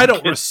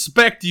don't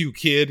respect you,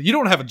 kid. You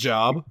don't have a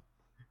job.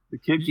 The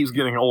kid keeps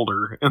getting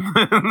older.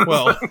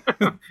 Well,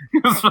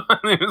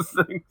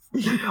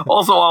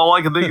 also, all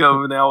I can think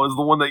of now is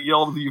the one that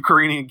yelled at the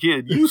Ukrainian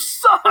kid, "You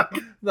suck."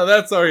 No,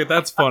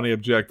 that's funny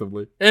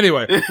objectively.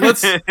 Anyway,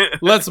 let's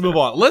move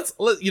on. Let's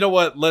take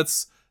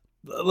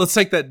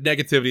that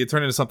negativity and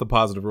turn it into something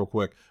positive real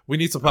quick. We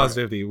need some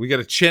positivity. We got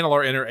to channel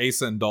our inner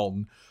Asa and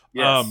Dalton.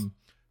 Yes.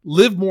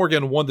 Liv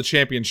Morgan won the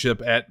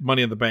championship at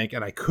Money in the Bank,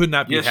 and I could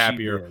not be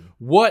happier.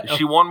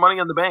 She won Money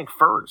in the Bank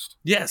first.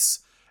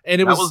 Yes. And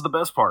that was the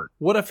best part.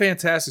 What a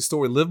fantastic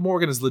story. Liv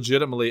Morgan is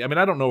legitimately, I mean,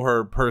 I don't know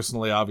her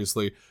personally,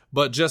 obviously,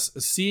 but just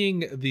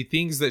seeing the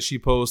things that she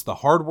posts, the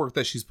hard work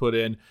that she's put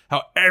in,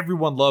 how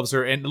everyone loves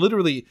her, and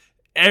literally,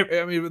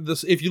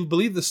 if you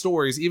believe the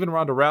stories, even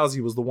Ronda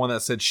Rousey was the one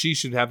that said she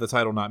should have the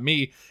title, not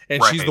me,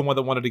 and she's the one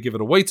that wanted to give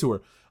it away to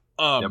her.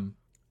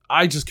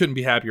 I just couldn't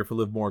be happier for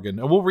Liv Morgan.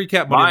 And we'll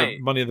recap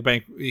Money in the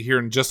Bank here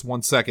in just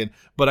 1 second.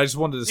 But I just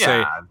wanted to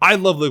say, I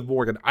love Liv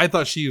Morgan. I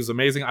thought she was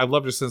amazing. I've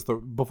loved her since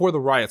before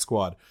the Riot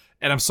Squad.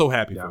 And I'm so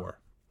happy for her.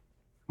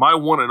 My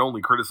one and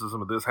only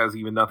criticism of this has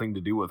even nothing to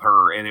do with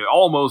her. And it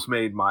almost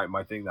made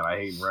my thing that I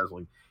hate in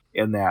wrestling,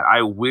 in that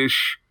I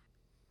wish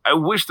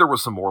there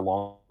was some more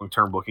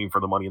long-term booking for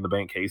the Money in the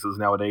Bank cases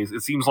nowadays.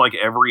 It seems like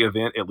every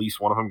event, at least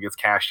one of them gets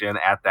cashed in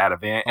at that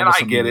event. And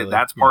I get it.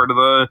 That's part of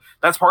the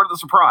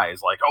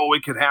surprise. Like, oh,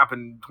 it could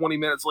happen 20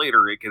 minutes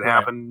later. It could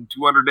happen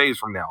 200 days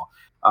from now.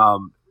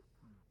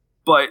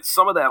 But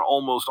some of that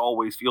almost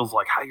always feels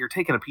like how you're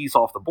taking a piece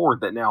off the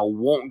board that now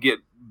won't get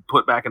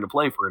put back into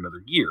play for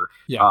another year.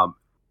 Yeah.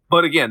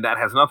 But again, that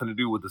has nothing to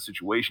do with the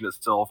situation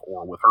itself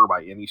or with her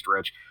by any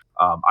stretch.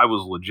 I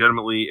was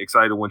legitimately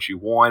excited when she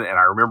won, and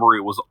I remember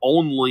it was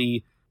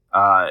only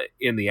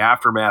in the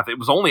aftermath. It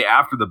was only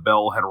after the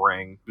bell had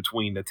rang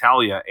between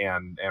Natalya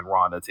and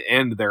Ronda to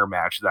end their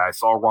match that I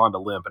saw Ronda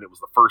limp, and it was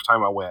the first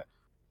time I went,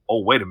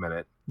 "Oh, wait a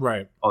minute.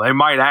 Right. Oh, they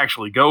might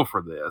actually go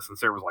for this." And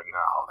Sarah was like,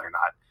 "No, they're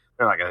not.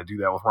 They're not going to do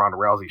that with Ronda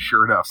Rousey."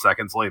 Sure enough,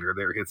 seconds later,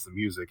 there hits the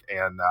music.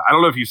 And I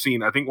don't know if you've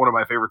seen, I think one of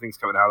my favorite things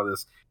coming out of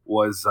this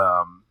was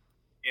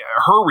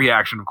her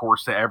reaction, of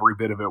course, to every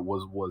bit of it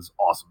was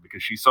awesome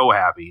because she's so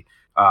happy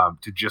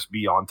to just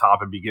be on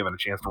top and be given a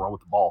chance to run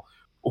with the ball.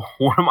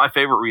 One of my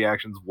favorite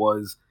reactions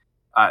was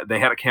they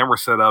had a camera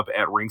set up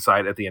at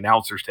ringside at the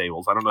announcers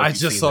tables. I don't know if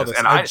you've seen this.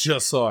 And I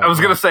just saw it. I was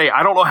going to say,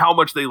 I don't know how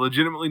much they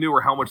legitimately knew or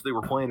how much they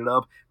were playing it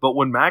up, but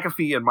when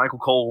McAfee and Michael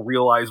Cole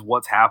realize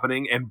what's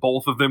happening and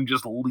both of them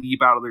just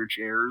leap out of their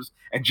chairs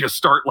and just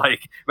start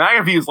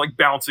McAfee is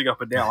bouncing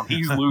up and down.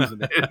 He's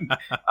losing it.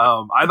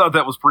 I thought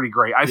that was pretty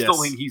great. I still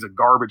think he's a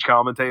garbage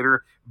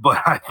commentator, but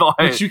I thought...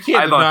 But you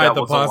can't deny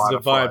the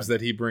positive vibes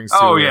that he brings to it.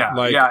 Oh,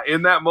 yeah.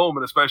 In that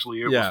moment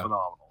especially, it was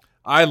phenomenal.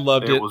 I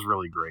loved it. It was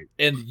really great.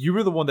 And you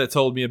were the one that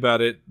told me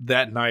about it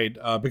that night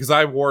because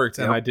I worked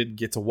and I didn't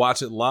get to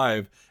watch it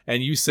live.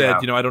 And you said,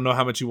 I don't know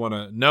how much you want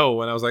to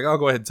know. And I was like, oh,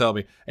 go ahead and tell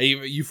me. And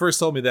you first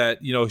told me that,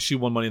 she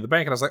won Money in the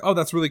Bank. And I was like, oh,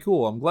 that's really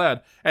cool. I'm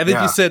glad. And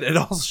then you said, and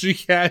also she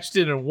cashed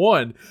in and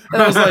won.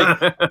 And I was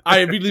like, I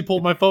immediately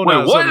pulled my phone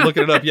out and started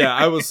looking it up. Yeah,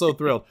 I was so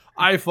thrilled.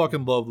 I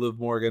fucking love Liv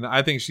Morgan.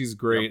 I think she's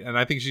great. And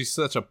I think she's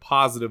such a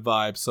positive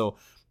vibe. So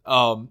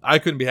I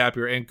couldn't be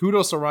happier. And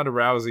kudos to Ronda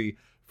Rousey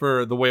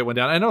for the way it went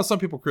down. I know some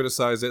people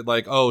criticize it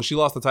like, oh, she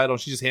lost the title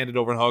and she just handed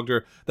over and hugged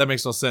her. That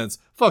makes no sense.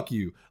 Fuck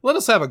you. Let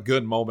us have a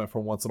good moment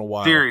for once in a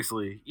while.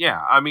 Seriously.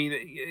 Yeah. I mean,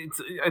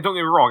 don't get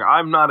me wrong.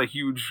 I'm not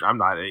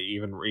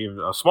even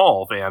a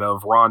small fan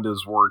of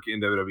Ronda's work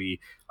in WWE.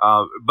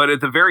 But at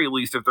the very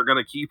least, if they're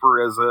going to keep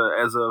her as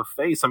a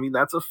face, I mean,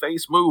 that's a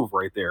face move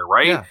right there,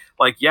 right?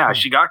 Yeah.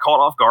 She got caught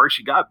off guard.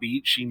 She got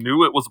beat. She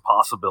knew it was a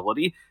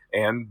possibility.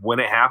 And when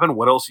it happened,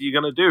 what else are you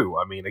going to do?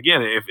 I mean,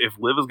 again, if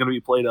Liv is going to be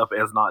played up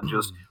as not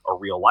just a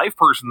real life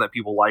person that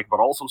people like, but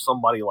also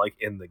somebody like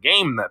in the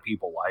game that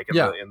people like,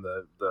 in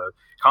the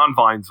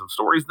confines of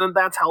stories, then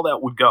that's how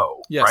that would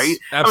go, right? Absolutely.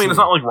 I mean, it's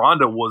not like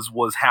Ronda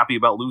was happy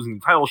about losing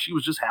the title. She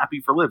was just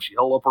happy for Liv. She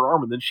held up her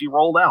arm and then she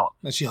rolled out.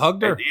 And she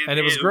hugged her, and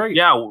it was great.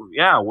 Yeah.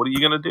 What are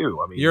you going to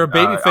do? I mean, you're a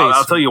baby face.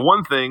 I'll tell you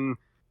one thing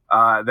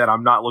that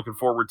I'm not looking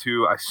forward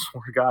to. I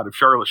swear to God, if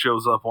Charlotte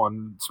shows up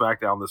on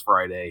SmackDown this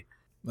Friday,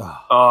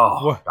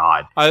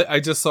 God. I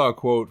just saw a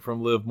quote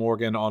from Liv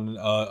Morgan on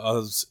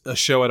a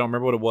show. I don't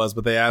remember what it was,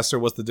 but they asked her,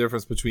 what's the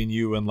difference between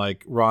you and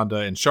like Ronda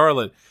and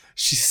Charlotte?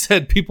 She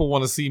said, people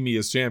want to see me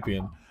as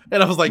champion.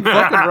 And I was like,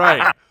 fucking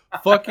right.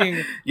 Fucking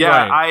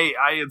right.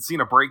 I had seen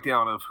a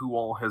breakdown of who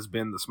all has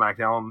been the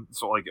SmackDown.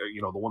 So like,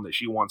 the one that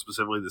she won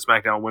specifically, the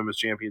SmackDown Women's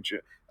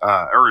Championship,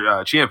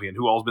 champion,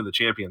 who all's been the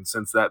champion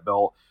since that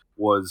belt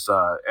was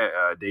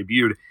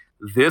debuted.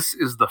 This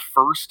is the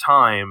first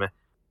time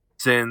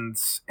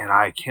since, and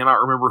I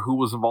cannot remember who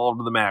was involved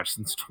in the match,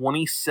 since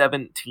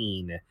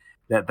 2017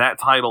 that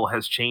title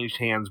has changed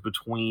hands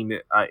between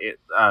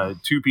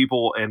two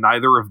people, and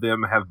neither of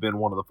them have been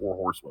one of the four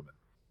horsewomen.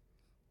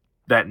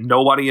 That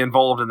nobody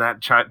involved in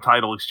that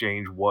title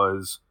exchange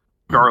was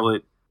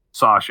Charlotte,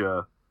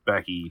 Sasha,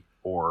 Becky,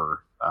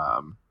 or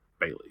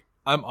Bayley.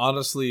 I'm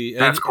honestly...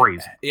 That's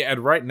crazy. And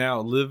right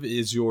now, Liv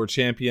is your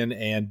champion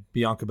and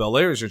Bianca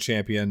Belair is your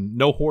champion.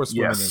 No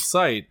horsewomen in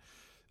sight.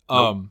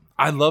 Nope.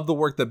 I love the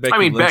work that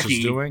Becky Lynch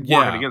is doing.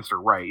 Working against her,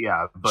 right?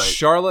 Yeah, but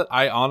Charlotte,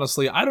 I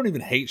don't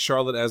even hate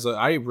Charlotte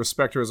I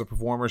respect her as a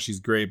performer.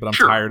 She's great, but I'm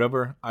tired of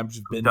her. I've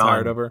just been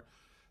tired of her.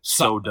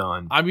 So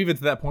done. I'm even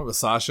to that point with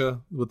Sasha,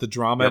 with the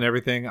drama and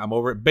everything. I'm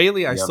over it.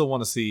 Bayley, I still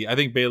want to see. I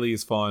think Bayley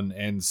is fun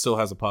and still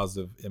has a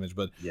positive image,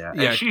 but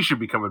and she should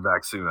be coming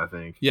back soon, I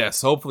think.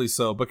 Yes, hopefully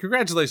so. But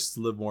congratulations to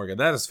Liv Morgan.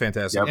 That is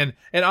fantastic. And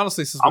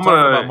honestly, since we're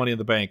talking about Money in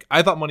the Bank,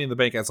 I thought Money in the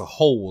Bank as a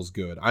whole was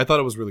good. I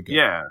thought it was really good.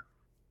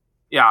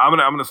 Yeah, I'm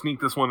gonna sneak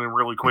this one in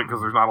really quick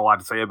because there's not a lot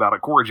to say about it.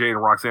 Cora Jade and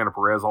Roxanna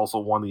Perez also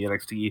won the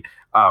NXT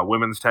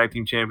Women's Tag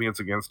Team Champions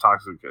against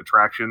Toxic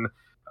Attraction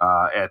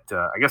I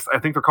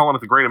think they're calling it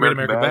the Great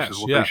American Bash is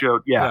what they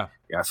showed. Yeah.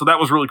 So that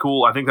was really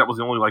cool. I think that was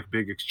the only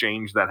big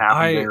exchange that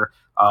happened there.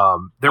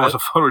 There was a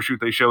photo shoot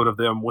they showed of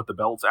them with the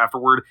belts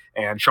afterward,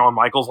 and Shawn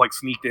Michaels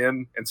sneaked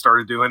in and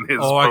started doing his.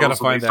 I gotta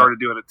find that. Started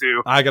doing it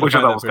too, which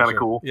I thought was kind of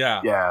cool.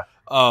 Yeah.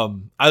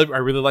 I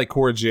really like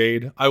Cora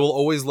Jade. I will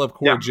always love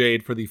Cora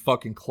Jade for the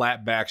fucking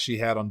clap back she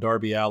had on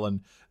Darby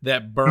Allin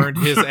that burned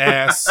his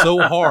ass so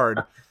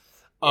hard.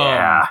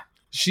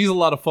 She's a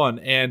lot of fun,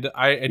 and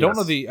I don't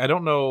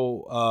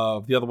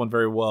know the other one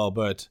very well,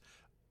 but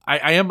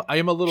I am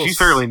a little. She's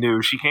fairly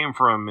new. She came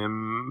from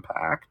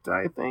Impact,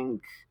 I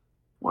think.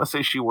 I want to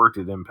say she worked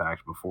at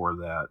Impact before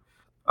that.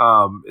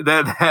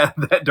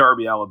 That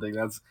Darby Allin thing.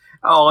 That's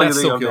all I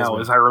think of now.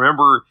 Is I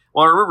remember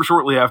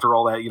shortly after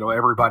all that,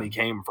 everybody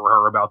came for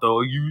her about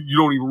you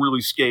don't even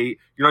really skate.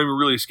 You're not even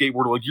really a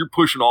skateboarder. Like, you're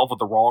pushing off with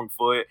the wrong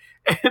foot,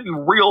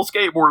 and real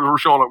skateboarders were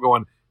showing up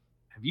going,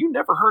 have you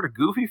never heard of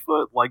Goofy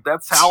Foot? Like,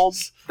 that's how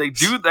they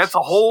do. That's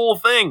a whole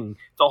thing.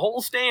 It's a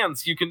whole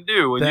stance you can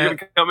do, and you're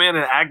gonna come in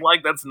and act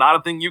like that's not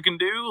a thing you can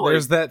do. Like,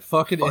 there's that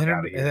fucking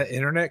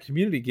internet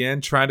community again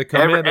trying to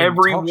come in and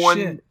talk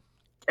shit.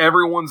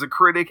 Everyone's a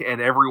critic,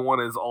 and everyone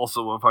is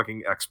also a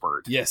fucking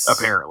expert. Yes,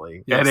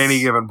 apparently, at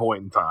any given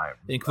point in time,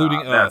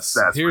 including us.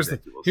 Here's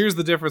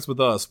the difference with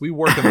us. We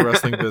work in the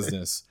wrestling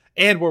business,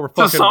 and we're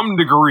fucking, to some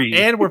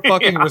degree, and we're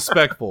fucking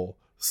respectful.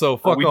 So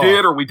fuck we off.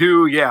 Did or we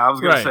do. Yeah, I was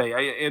going to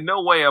say, in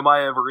no way am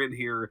I ever in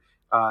here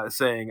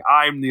saying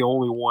I'm the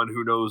only one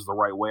who knows the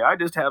right way. I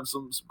just have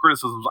some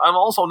criticisms. I'm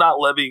also not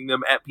levying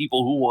them at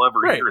people who will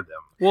ever hear them.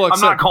 Well, I'm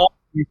not calling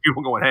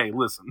people going, hey,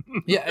 listen.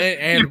 Yeah,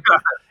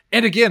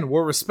 and again,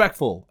 we're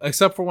respectful,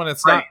 except for when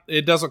it's not.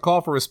 It doesn't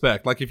call for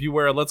respect. Like if you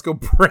wear a "Let's Go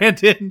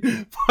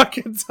Brandon"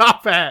 fucking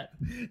top hat.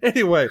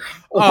 Anyway,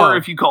 or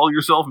if you call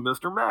yourself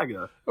Mr.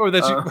 MAGA, or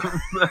that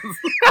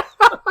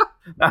you.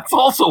 That's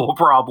also a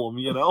problem,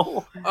 you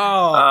know.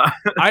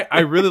 I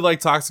really like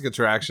Toxic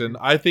Attraction.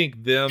 I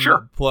think them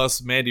Sure.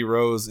 plus Mandy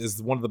Rose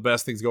is one of the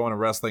best things going in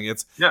wrestling.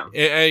 It's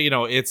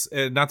it's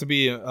not to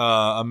be a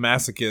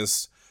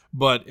masochist,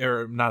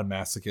 or not a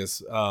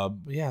masochist.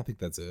 Yeah, I think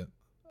that's it.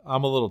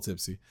 I'm a little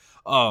tipsy.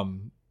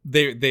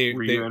 They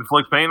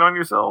inflict pain on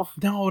yourself?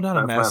 No, not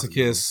a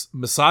masochist.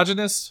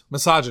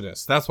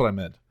 Misogynist. That's what I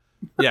meant.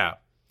 Yeah.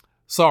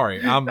 Sorry.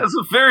 That's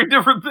a very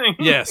different thing.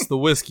 Yes, the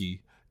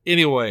whiskey.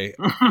 Anyway,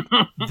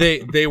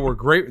 they were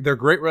great. They're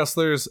great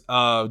wrestlers.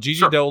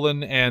 Gigi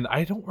Dolan and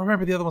I don't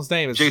remember the other one's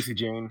name. It's Jacy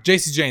Jayne.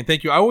 Jacy Jayne.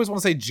 Thank you. I always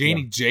want to say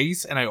Janie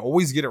Jace, and I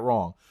always get it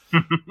wrong.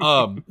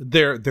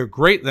 They're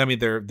great. I mean,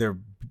 they're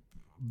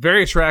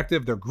very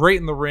attractive. They're great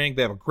in the ring.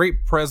 They have a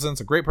great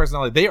presence, a great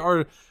personality. They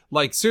are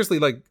seriously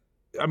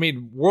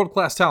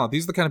world-class talent.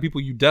 These are the kind of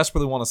people you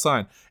desperately want to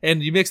sign.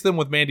 And you mix them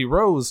with Mandy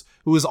Rose,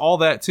 who is all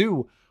that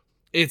too.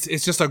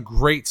 It's just a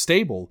great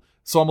stable.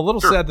 So I'm a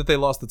little sad that they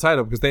lost the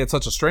title because they had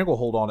such a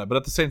stranglehold on it. But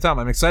at the same time,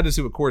 I'm excited to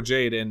see what Cora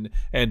Jade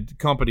and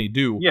company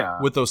do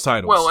with those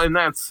titles. Well, and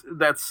that's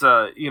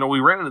we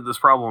ran into this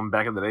problem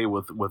back in the day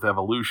with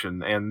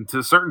Evolution, and to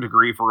a certain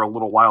degree for a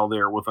little while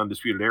there with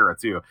Undisputed Era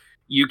too.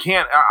 You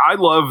can't. I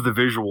love the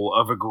visual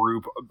of a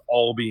group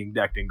all being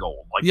decked in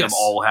gold, them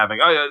all having.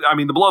 I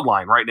mean, the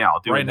Bloodline right now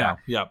doing that.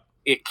 Yep.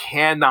 It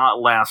cannot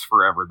last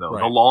forever though.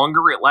 Right. The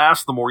longer it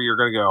lasts, the more you're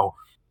going to go.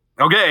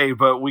 Okay,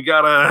 but we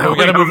gotta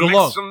move it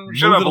along. Move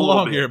it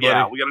along here, buddy.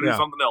 Yeah, we gotta do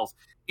something else.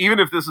 Even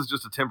if this is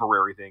just a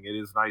temporary thing, it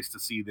is nice to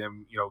see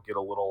them, get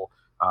a little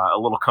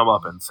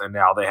comeuppance, and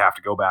now they have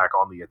to go back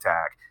on the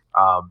attack.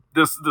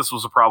 This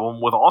was a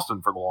problem with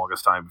Austin for the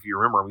longest time. If you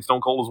remember, I mean,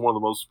 Stone Cold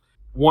is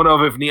one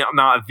of, if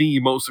not the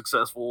most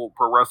successful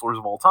pro wrestlers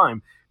of all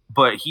time,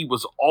 but he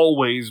was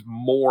always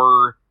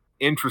more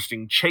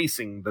interesting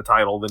chasing the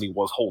title than he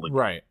was holding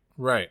it.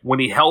 Right. When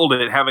he held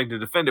it, having to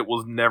defend it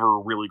was never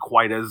really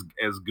quite as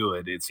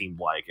good, it seemed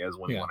like, as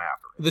when he went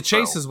after it. The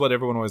chase is what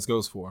everyone always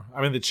goes for.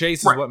 I mean, the chase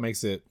is what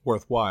makes it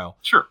worthwhile.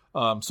 Sure.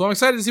 So I'm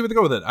excited to see what they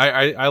go with it.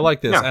 I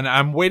like this. Yeah. And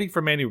I'm waiting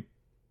for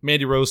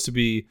Mandy Rose to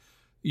be,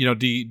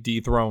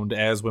 dethroned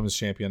as women's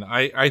champion.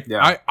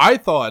 I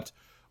thought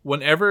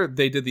whenever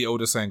they did the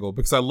Otis angle,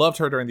 because I loved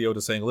her during the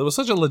Otis angle, it was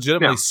such a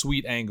legitimately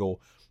sweet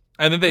angle.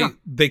 And then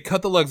they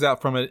cut the legs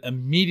out from it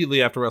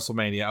immediately after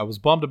WrestleMania. I was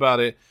bummed about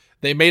it.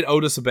 They made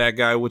Otis a bad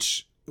guy,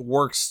 which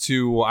works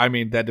to, I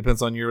mean, that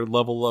depends on your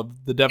level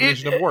of the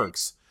definition of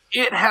works.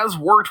 It has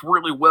worked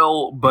really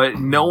well, but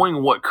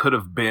knowing what could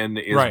have been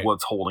is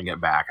what's holding it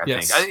back, I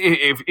think.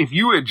 If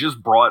you had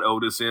just brought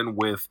Otis in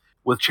with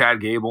Chad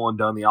Gable and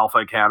done the Alpha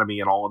Academy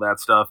and all of that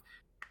stuff,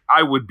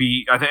 I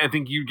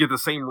think you'd get the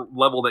same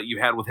level that you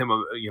had with him,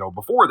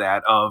 before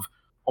that of,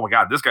 oh my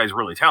God, this guy's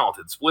really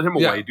talented. Split him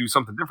away, do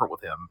something different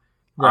with him.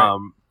 Right.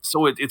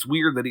 So it's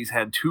weird that he's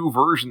had two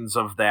versions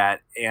of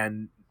that,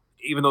 and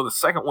even though the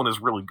second one is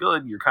really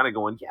good, you're kind of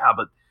going, yeah,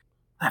 but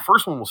that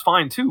first one was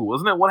fine too,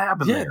 wasn't it? What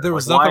happened there? There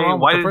was nothing wrong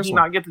with why the did first he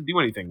one. not get to do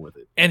anything with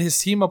it? And his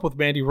team up with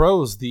Mandy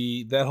Rose,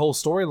 that whole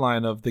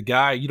storyline of the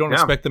guy, you don't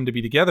expect them to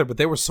be together, but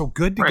they were so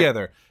good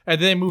together. Right.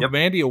 And then they moved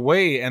Mandy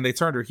away and they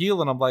turned her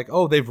heel, and I'm like,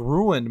 oh, they've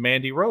ruined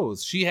Mandy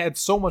Rose. She had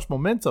so much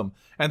momentum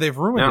and they've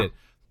ruined it.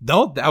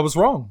 No, I was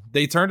wrong.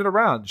 They turned it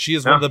around. She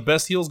is one of the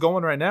best heels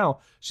going right now.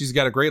 She's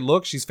got a great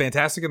look. She's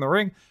fantastic in the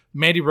ring.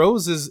 Mandy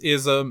Rose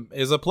is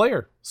a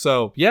player.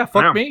 So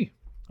fuck me.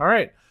 All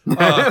right.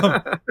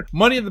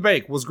 Money in the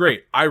Bank was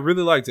great. I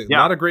really liked it. A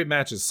lot of great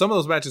matches. Some of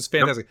those matches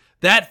fantastic.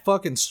 That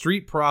fucking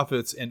Street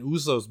Profits and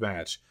Usos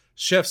match,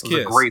 Chef's Kiss,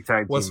 was a great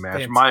tag team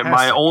match.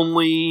 My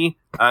only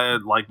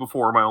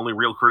my only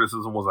real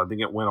criticism was I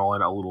think it went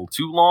on a little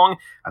too long.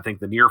 I think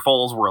the near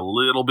falls were a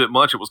little bit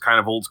much. It was kind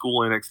of old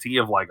school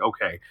NXT of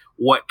okay,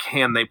 what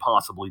can they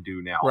possibly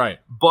do now? Right.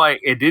 But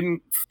it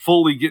didn't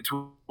fully get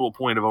to a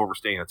point of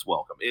overstaying its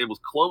welcome. It was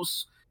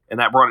close,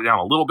 and that brought it down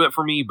a little bit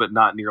for me, but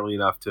not nearly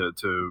enough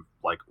to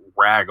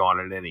rag on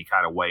it in any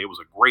kind of way. It was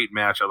a great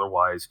match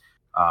otherwise,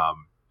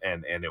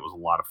 and it was a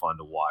lot of fun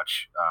to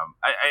watch.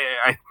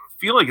 I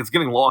feel like it's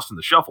getting lost in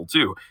the shuffle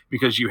too,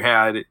 because you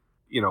had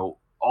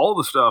all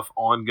the stuff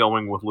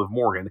ongoing with Liv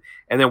Morgan,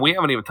 and then we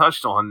haven't even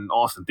touched on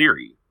Austin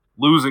Theory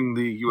losing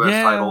the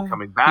U.S. title,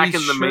 coming back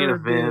in the main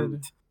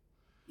event.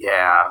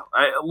 Yeah,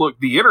 look,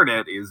 the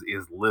internet is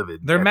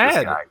livid. They're mad.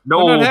 This guy.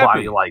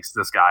 Nobody likes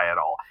this guy at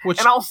all. And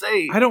I'll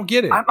say, I don't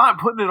get it. I'm not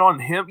putting it on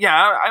him. Yeah,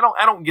 I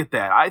don't get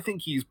that. I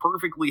think he's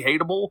perfectly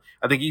hateable.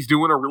 I think he's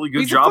doing a really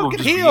good job of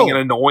just being an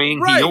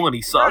annoying heel, and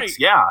he sucks.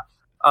 Yeah.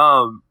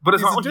 But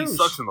it's not like he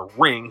sucks in the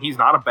ring. He's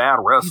not a bad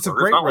wrestler. He's a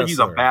great it's not wrestler. Like he's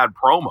a bad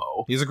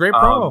promo. He's a great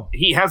promo.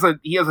 He has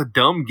a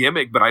dumb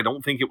gimmick, but I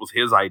don't think it was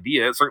his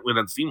idea. It certainly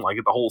doesn't seem like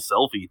it. The whole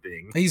selfie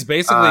thing. He's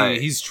basically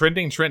he's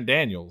trending Trent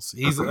Daniels.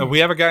 He's we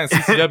have a guy in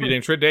CCW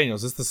named Trent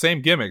Daniels. It's the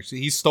same gimmick.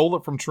 He stole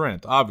it from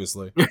Trent,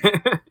 obviously.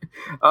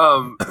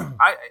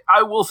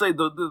 I will say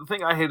the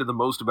thing I hated the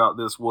most about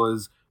this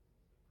was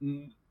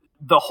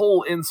the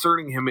whole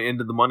inserting him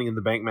into the Money in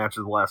the Bank match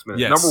at the last minute.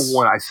 Yes. Number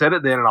one, I said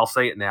it then and I'll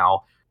say it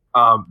now.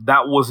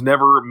 That was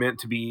never meant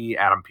to be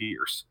Adam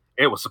Pearce.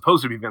 It was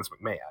supposed to be Vince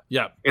McMahon.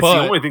 Yeah, it's the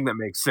only thing that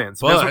makes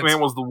sense. Vince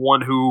McMahon was the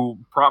one who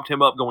propped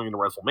him up going into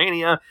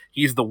WrestleMania.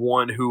 He's the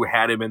one who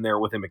had him in there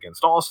with him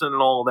against Austin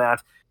and all of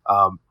that.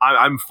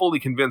 I'm fully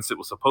convinced it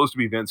was supposed to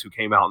be Vince who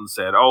came out and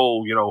said,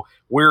 "Oh,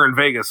 we're in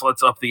Vegas.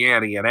 Let's up the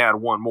ante and add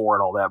one more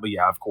and all that." But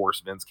yeah, of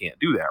course, Vince can't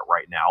do that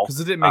right now because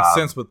it didn't make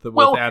sense with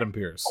Adam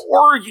Pearce.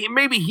 Or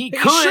maybe he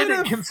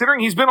could,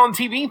 considering he's been on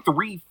TV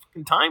 3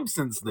 times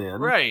since then.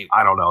 Right?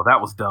 I don't know.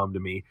 That was dumb to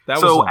me.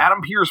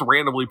 Adam Pearce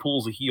randomly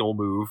pulls a heel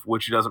move,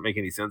 which doesn't make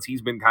any sense.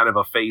 He's been kind of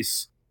a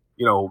face,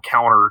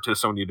 counter to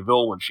Sonya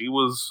Deville when she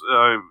was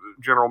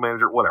general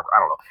manager, whatever. I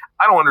don't know.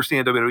 I don't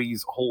understand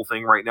WWE's whole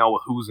thing right now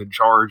with who's in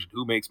charge and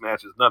who makes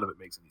matches. None of it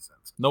makes any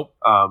sense. Nope.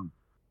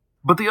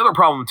 But the other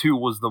problem, too,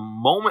 was the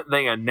moment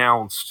he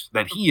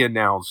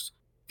announced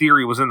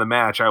Theory was in the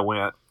match, I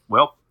went,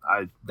 well,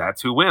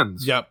 that's who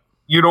wins. Yep.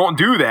 You don't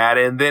do that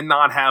and then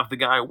not have the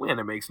guy win.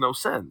 It makes no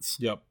sense.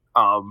 Yep.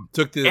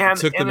 Took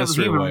the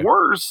mystery away.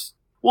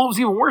 Well, it was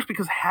even worse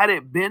because had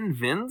it been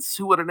Vince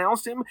who had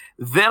announced him,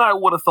 then I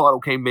would have thought,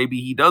 okay,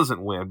 maybe he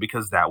doesn't win,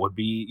 because that would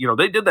be,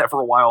 they did that for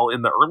a while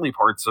in the early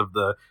parts of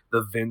the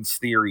Vince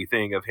Theory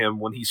thing of him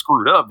when he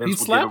screwed up.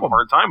 Vince would give him a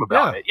hard time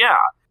about it. Yeah.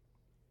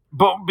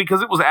 But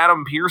because it was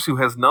Adam Pearce who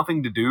has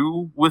nothing to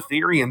do with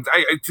Theory, and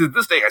to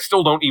this day, I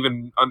still don't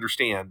even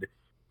understand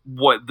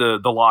what the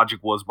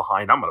logic was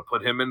behind, I'm going to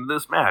put him in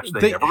this match.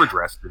 They never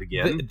addressed it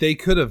again. They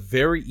could have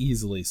very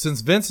easily,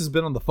 since Vince has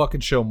been on the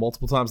fucking show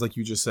multiple times, like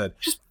you just said,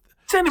 just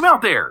send him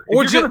out there.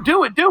 Or if you're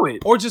going to do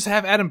it. Or just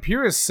have Adam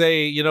Pearce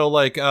say,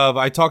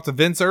 I talked to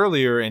Vince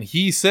earlier and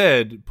he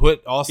said,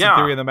 put Austin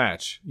Theory in the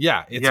match.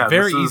 Yeah, it's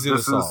very easy to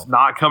solve. This is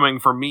not coming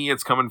from me.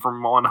 It's coming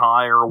from on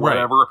high or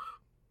whatever. Right.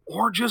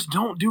 Or just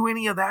don't do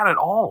any of that at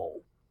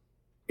all.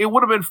 It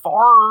would have been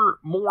far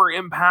more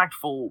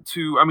impactful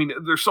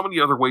there's so many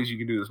other ways you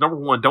can do this. Number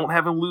one, don't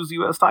have him lose the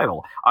U.S.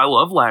 title. I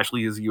love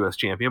Lashley as a U.S.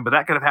 champion, but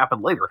that could have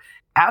happened later.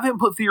 Have him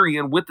put Theory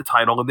in with the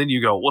title, and then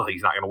you go, well,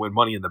 he's not going to win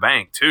Money in the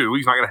Bank, too.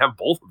 He's not going to have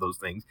both of those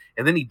things.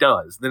 And then he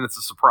does. Then it's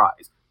a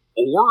surprise.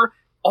 Or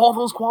all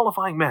those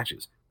qualifying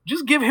matches.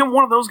 Just give him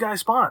one of those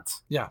guys'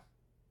 spots. Yeah.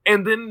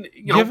 And then,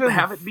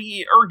 have it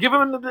be, or give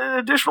him an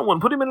additional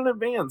one. Put him in an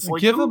advance.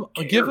 Give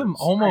him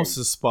almost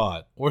a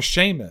spot. Or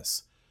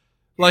Sheamus.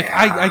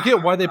 I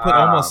get why they put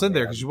Omos in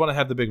there, because you want to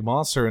have the big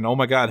monster, and oh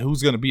my god,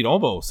 who's going to beat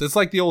Omos? It's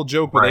like the old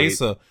joke with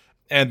Asa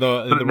and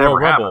the Royal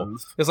Rumble.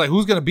 It's like,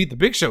 who's going to beat the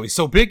Big Show? He's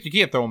so big, you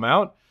can't throw him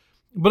out.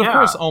 But of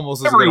course, Omos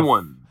isn't going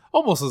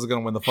to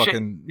win the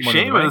fucking Money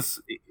in the Bank.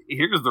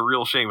 Here's the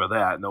real shame of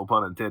that, no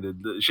pun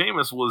intended.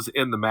 Sheamus was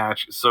in the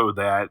match so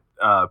that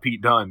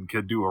Pete Dunne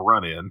could do a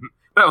run-in.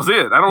 That was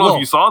it. I don't know if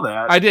you saw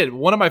that. I did.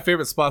 One of my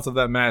favorite spots of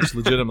that match,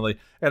 legitimately,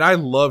 and I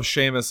love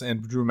Sheamus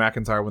and Drew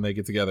McIntyre when they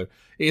get together.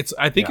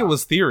 I think it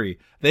was Theory.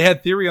 They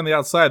had Theory on the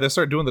outside. They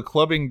start doing the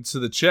clubbing to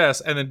the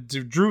chest, and then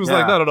Drew's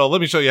like, no, let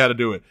me show you how to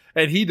do it.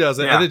 And he does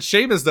it, and then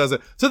Sheamus does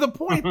it, to the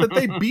point that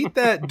they beat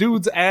that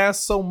dude's ass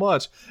so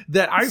much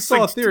that I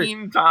saw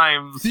 16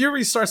 times.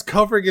 Theory starts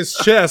covering his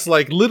chest,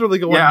 literally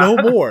going, no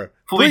more.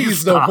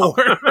 Please no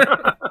more.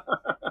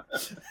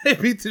 They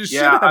beat the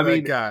shit out of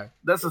that guy.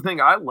 That's the thing.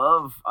 I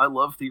love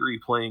Theory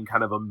playing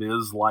kind of a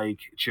Miz-like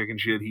chicken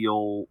shit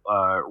heel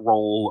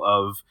role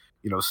of,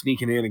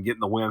 sneaking in and getting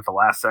the win at the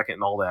last second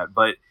and all that.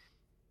 But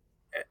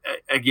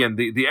again,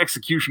 the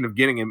execution of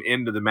getting him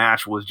into the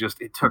match was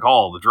just, it took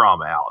all the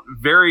drama out.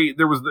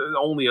 There was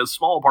only a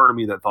small part of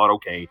me that thought,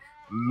 okay,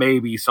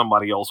 maybe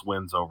somebody else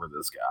wins over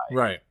this guy.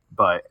 Right.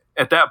 But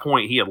at that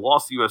point, he had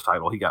lost the U.S.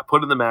 title. He got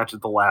put in the match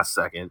at the last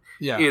second.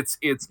 Yeah. It's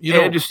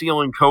Edge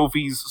stealing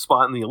Kofi's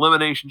spot in the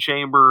Elimination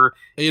Chamber.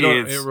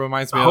 It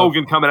reminds me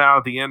Hogan coming out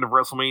at the end of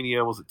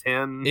WrestleMania. Was it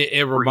 10?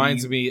 It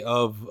reminds me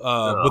of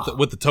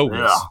with the Togas.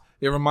 Yeah.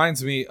 It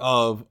reminds me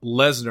of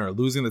Lesnar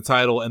losing the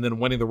title and then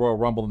winning the Royal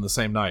Rumble in the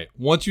same night.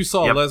 Once you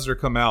saw Lesnar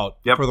come out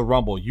for the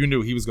Rumble, you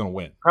knew he was going to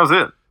win. That was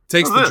it.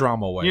 Takes the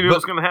drama away. You knew it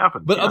was going to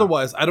happen. But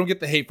otherwise, I don't get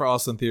the hate for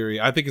Austin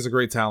Theory. I think he's a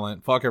great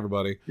talent. Fuck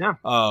everybody. Yeah.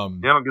 I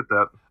don't get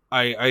that.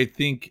 I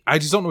think I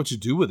just don't know what you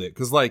do with it,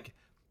 because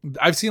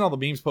I've seen all the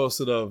memes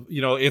posted of,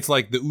 it's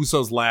like the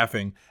Usos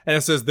laughing and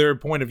it says their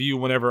point of view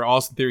whenever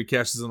Austin Theory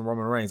cashes in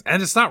Roman Reigns,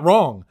 and it's not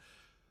wrong.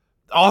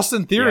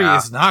 Austin Theory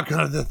is not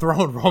going to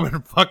dethrone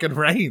Roman fucking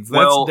Reigns.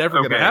 That's never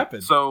going to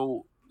happen.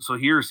 So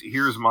here's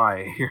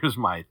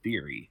my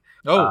theory.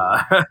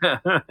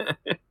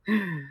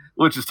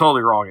 Which is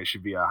totally wrong. It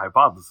should be a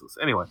hypothesis.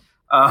 Anyway,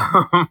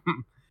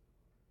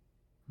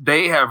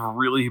 they have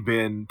really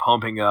been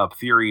pumping up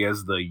Theory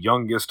as the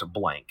youngest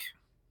blank.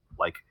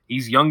 Like,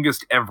 he's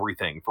youngest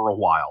everything for a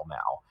while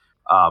now.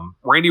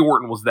 Randy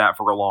Orton was that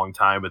for a long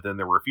time, but then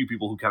there were a few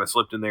people who kind of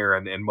slipped in there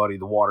and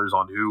muddied the waters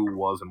on who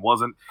was and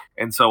wasn't.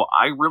 And so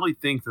I really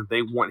think that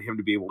they want him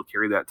to be able to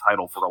carry that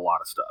title for a lot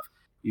of stuff.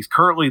 He's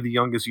currently the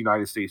youngest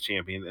United States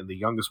champion and the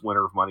youngest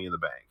winner of Money in the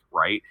Bank,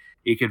 right?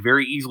 It could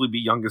very easily be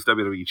youngest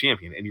WWE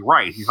champion. And you're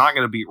right, he's not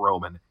going to beat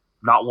Roman,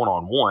 not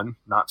one-on-one,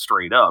 not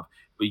straight up.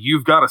 But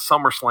you've got a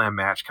SummerSlam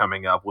match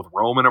coming up with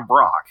Roman and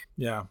Brock.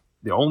 Yeah.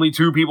 The only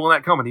two people in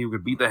that company who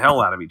could beat the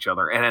hell out of each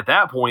other. And at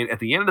that point, at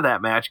the end of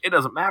that match, it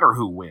doesn't matter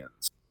who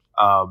wins.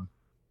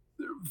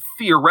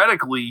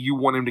 Theoretically, you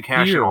want him to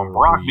cash in on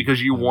Brock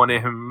because you want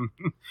him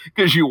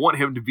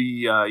to be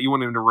you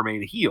want him to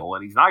remain a heel,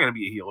 and he's not going to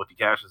be a heel if he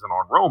cashes in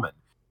on Roman.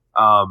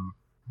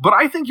 But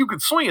I think you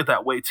could swing it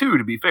that way too.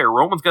 To be fair,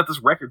 Roman's got this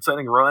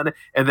record-setting run,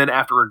 and then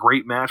after a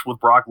great match with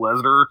Brock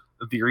Lesnar,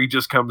 the Theory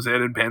just comes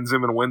in and pins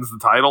him and wins the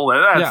title.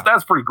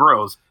 That's pretty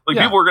gross.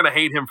 People are going to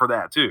hate him for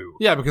that too.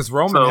 Yeah, because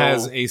Roman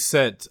has a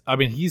set. I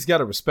mean, he's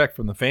got a respect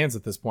from the fans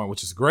at this point,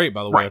 which is great,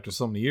 by the way. After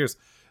so many years,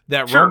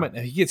 Roman,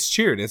 he gets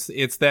cheered. It's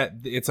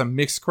a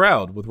mixed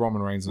crowd with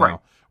Roman Reigns now,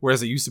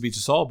 whereas it used to be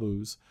just all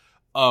boos.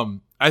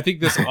 I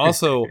think this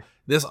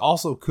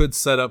also could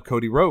set up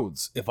Cody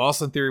Rhodes if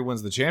Austin Theory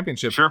wins the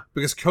championship. Sure.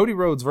 Because Cody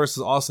Rhodes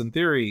versus Austin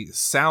Theory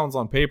sounds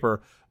on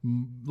paper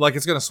like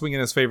it's going to swing in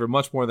his favor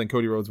much more than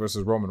Cody Rhodes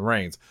versus Roman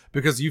Reigns.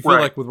 Because you feel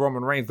like with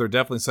Roman Reigns, they're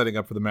definitely setting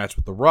up for the match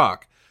with The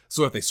Rock.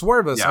 So if they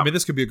swerve us, I mean,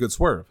 this could be a good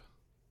swerve.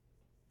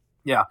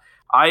 Yeah.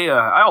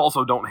 I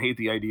also don't hate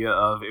the idea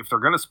of if they're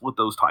going to split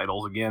those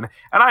titles again,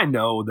 and I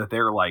know that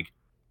they're like,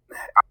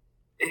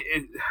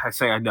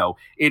 I know,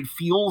 it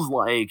feels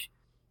like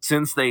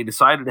since they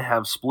decided to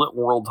have split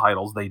world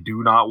titles, they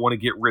do not want to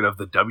get rid of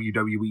the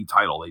WWE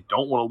title. They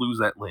don't want to lose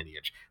that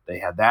lineage. They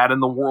had that in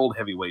the World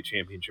Heavyweight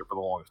Championship for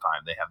the longest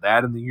time. They have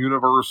that in the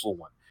Universal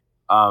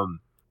one.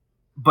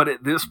 But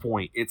at this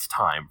point, it's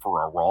time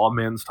for a Raw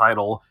men's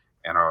title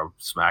and a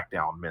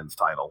SmackDown men's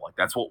title. Like,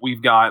 that's what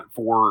we've got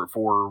for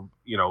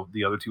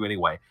the other two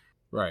anyway.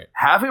 Right.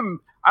 Have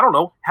him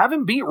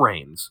beat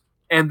Reigns,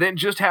 and then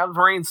just have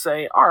Reigns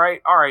say, all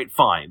right,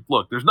 fine.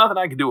 Look, there's nothing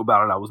I can do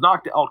about it. I was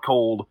knocked out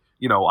cold.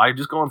 I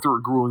just gone through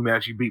a grueling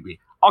match. You beat me.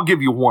 I'll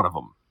give you one of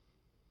them.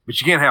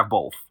 But you can't have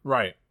both.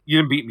 Right. You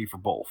didn't beat me for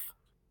both.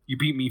 You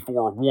beat me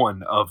for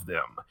one of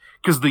them.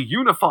 Because the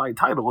unified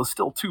title is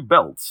still 2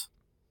 belts.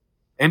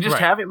 And just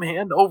have him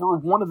hand over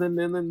one of them,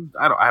 and then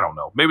I don't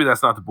know. Maybe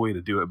that's not the way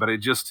to do it, but it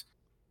just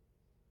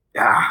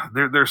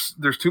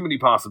there's too many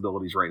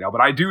possibilities right now.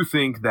 But I do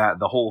think that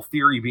the whole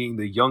Theory being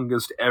the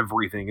youngest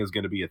everything is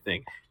going to be a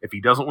thing. If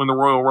he doesn't win the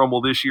Royal Rumble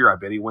this year, I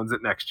bet he wins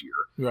it next year,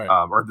 right?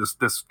 Or this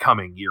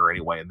coming year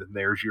anyway. And then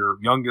there's your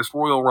youngest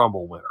Royal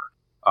Rumble winner.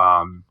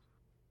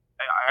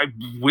 I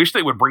wish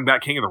they would bring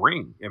back King of the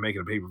Ring and make it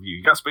a pay-per-view.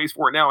 You got space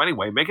for it now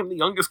anyway. Make him the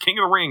youngest King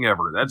of the Ring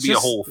ever. That'd be a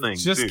whole thing.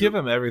 Just give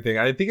him everything.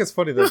 I think it's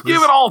funny that just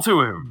give it all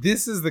to him.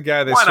 This is the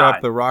guy they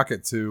strapped the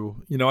rocket to.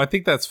 I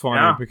think that's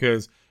funny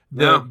because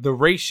the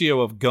ratio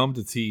of gum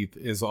to teeth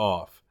is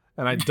off,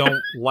 and I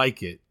don't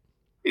like it.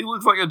 He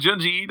looks like a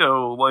Junji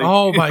Ito.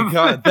 Oh my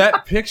god,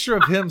 that picture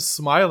of him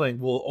smiling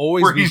will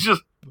always be. He's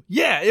just.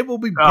 Yeah, it will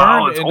be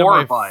burned into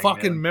my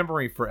fucking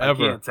memory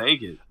forever. I can't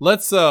take it.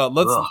 Let's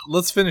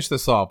finish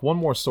this off. One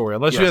more story.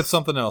 Unless you had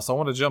something else. I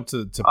want to jump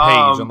to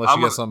Paige unless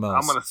you got something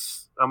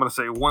else. I'm gonna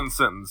say one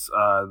sentence.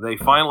 They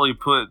finally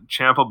put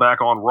Ciampa back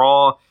on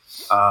Raw,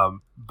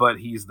 but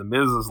he's the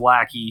Miz's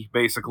lackey,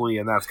 basically,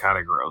 and that's kind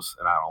of gross,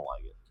 and I don't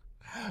like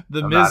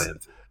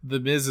it. The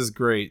Miz is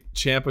great.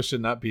 Ciampa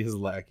should not be his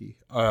lackey.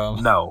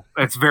 No,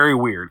 it's very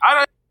weird.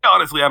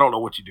 Honestly, I don't know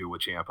what you do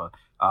with Ciampa.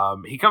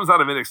 He comes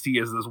out of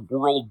NXT as this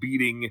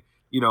world-beating,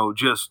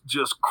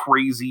 just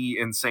crazy,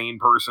 insane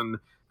person.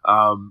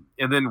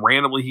 And then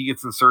randomly he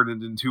gets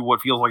inserted into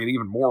what feels like an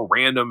even more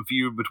random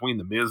feud between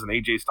The Miz and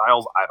AJ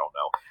Styles. I don't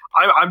know.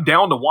 I'm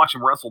down to watch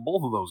him wrestle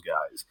both of those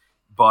guys.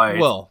 But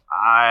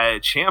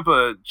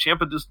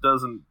Ciampa just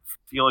doesn't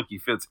feel like he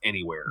fits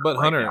anywhere. But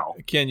Hunter, now.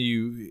 Can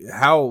you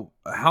how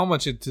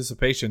much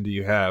anticipation do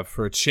you have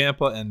for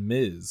Ciampa and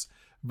Miz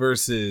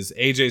versus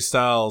AJ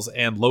Styles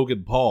and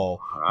Logan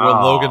Paul, where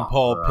Logan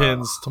Paul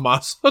pins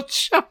Tommaso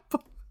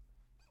Ciampa?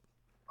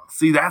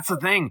 See, that's the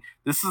thing.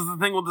 This is the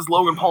thing with this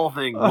Logan Paul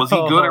thing. Was he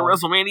good at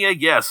WrestleMania?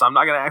 Yes. I'm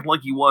not going to act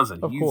like he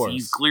wasn't.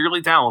 He's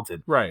clearly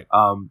talented. Right.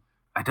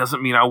 It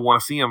doesn't mean I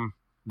want to see him.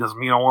 It doesn't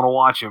mean I want to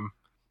watch him.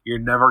 You're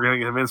never going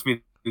to convince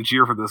me to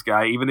cheer for this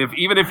guy, even if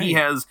he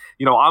has,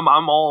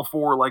 I'm all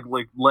for like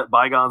let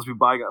bygones be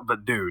bygones.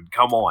 But dude,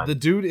 come on, the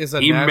dude is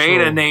he made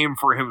a name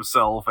for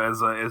himself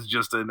as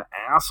just an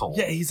asshole.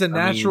 Yeah, he's a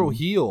natural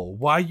heel.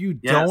 Why you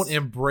don't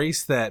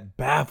embrace that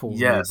baffles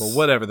me. But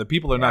whatever, the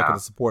people are not going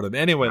to support him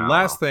anyway.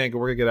 Last thing,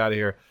 we're gonna get out of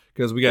here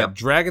because we got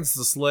dragons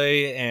to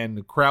slay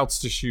and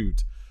krauts to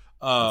shoot.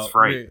 That's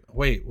right.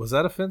 Wait, was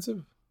that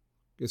offensive?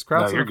 Is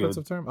krauts an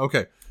offensive term?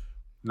 Okay.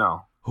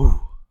 No. Whew.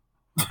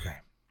 Okay.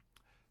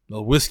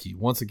 The whiskey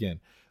once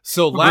again.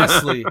 So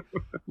lastly,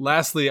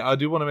 I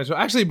do want to mention.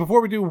 Actually, before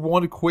we do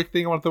one quick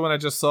thing, I want to throw in I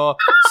just saw.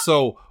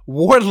 So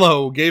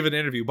Wardlow gave an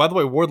interview. By the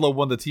way, Wardlow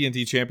won the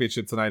TNT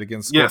Championship tonight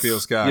against Scorpio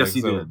Sky. Yes, he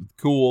did.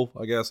 Cool,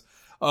 I guess.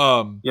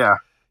 Yeah.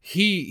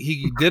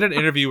 He did an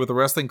interview with the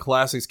Wrestling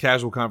Classics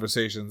Casual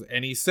Conversations,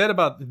 and he said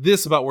about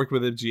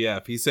working with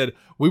MGF. He said,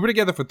 we were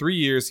together for 3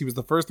 years. He was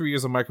the first 3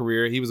 years of my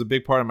career. He was a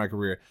big part of my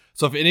career.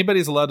 So if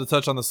anybody's allowed to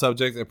touch on the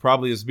subject, it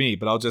probably is me.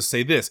 But I'll just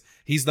say this.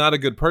 He's not a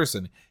good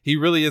person. He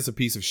really is a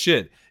piece of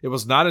shit. It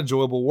was not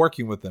enjoyable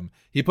working with him.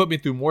 He put me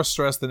through more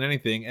stress than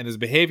anything, and his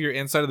behavior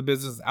inside of the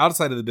business,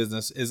 outside of the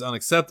business, is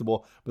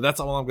unacceptable. But that's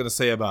all I'm going to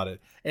say about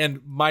it.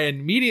 And my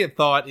immediate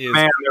thought is,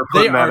 man, they're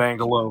putting that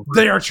angle over.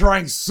 They are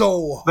trying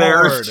so hard.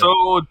 They're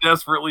so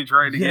desperately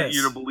trying to get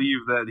you to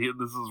believe that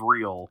this is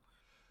real.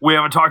 We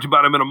haven't talked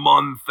about him in a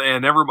month,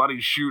 and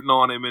everybody's shooting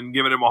on him and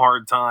giving him a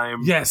hard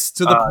time. Yes,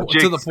 to the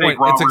point.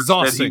 It's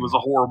exhausting. Said he was a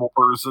horrible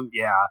person.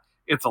 Yeah,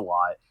 it's a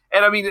lot.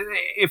 And I mean,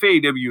 if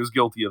AEW is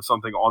guilty of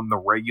something on the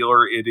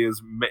regular, it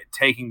is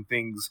taking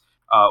things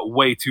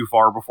way too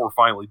far before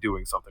finally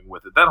doing something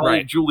with it. That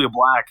whole Julia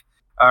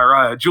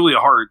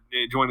Hart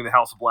joining the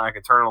House of Black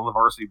and turning on the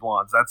Varsity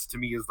Blondes, that's to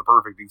me is the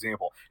perfect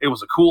example. It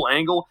was a cool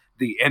angle.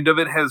 The end of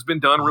it has been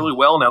done really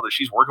well now that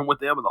she's working with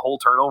them and the whole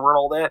turnover and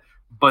all that.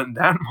 But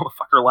that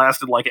motherfucker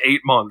lasted like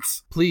 8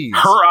 months. Please.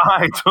 Her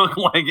eye took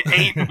like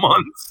 8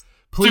 months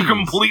to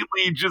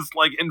completely just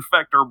like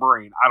infect her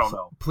brain. I don't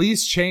know.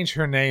 Please change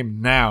her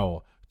name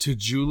now to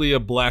Julia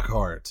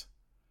Blackheart.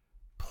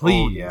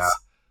 Please. Oh, yeah.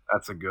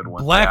 That's a good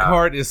one.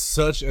 Blackheart is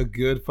such a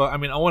good I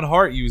mean, Owen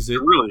Hart used it.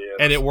 It really is.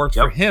 And it worked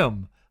for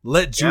him.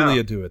 Let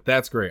Julia do it.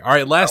 That's great. All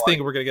right, last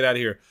thing we're going to get out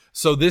of here.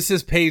 So this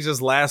is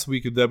Paige's last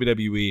week of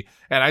WWE,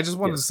 and I just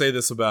wanted to say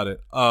this about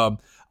it.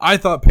 I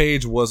thought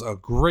Paige was a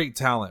great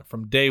talent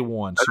from day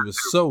one. She was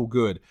so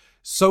good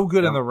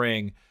in the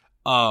ring.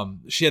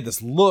 She had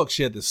this look,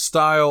 she had this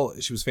style.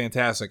 She was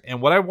fantastic.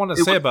 And what I want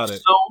to say about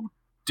it, so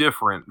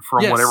different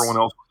from what everyone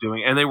else was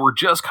doing, and they were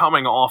just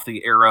coming off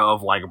the era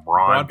of like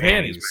brawn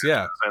panties,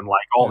 and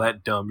like all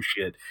that dumb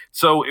shit.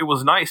 So it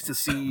was nice to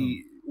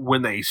see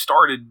when they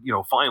started,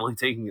 finally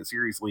taking it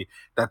seriously,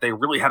 that they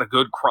really had a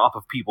good crop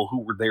of people who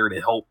were there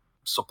to help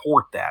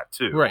support that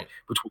too, right?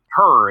 Between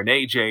her and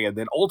AJ, and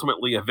then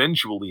ultimately,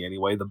 eventually,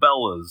 anyway, the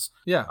Bellas,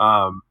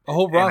 a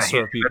whole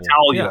roster of people,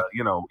 Natalia,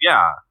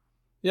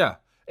 yeah.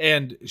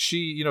 And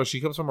she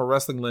comes from a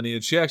wrestling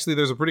lineage.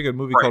 There's a pretty good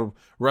movie called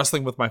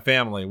Wrestling with My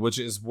Family, which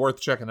is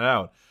worth checking it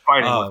out.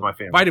 Fighting with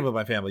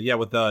My Family. Yeah,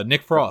 with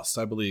Nick Frost,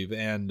 I believe.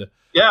 And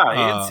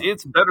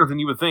it's better than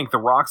you would think. The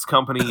Rock's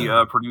company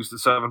produced it,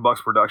 $7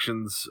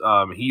 Productions.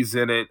 He's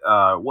in it.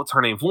 What's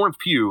her name? Florence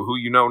Pugh, who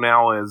you know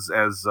now as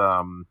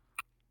damn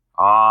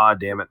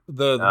it,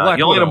 the Black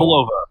Yelena Widow.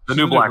 Belova, the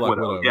new Black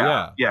Widow.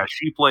 Yeah.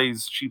 She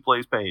plays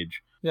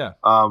Paige. Yeah.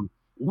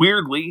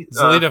 Weirdly,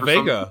 Zelina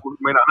Vega. You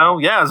may not know.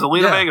 Yeah,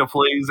 Zelina Vega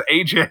plays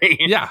AJ.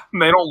 Yeah.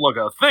 They don't look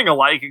a thing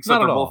alike,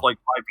 except they're both like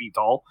 5 feet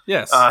tall.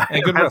 Yes.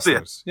 And good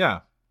wrestlers. Yeah.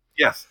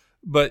 Yes.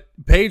 But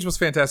Paige was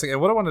fantastic. And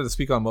what I wanted to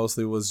speak on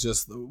mostly was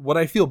just what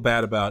I feel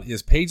bad about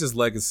is Paige's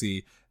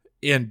legacy,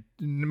 in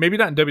maybe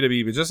not in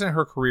WWE, but just in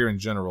her career in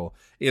general,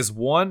 is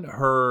one,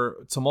 her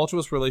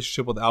tumultuous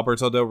relationship with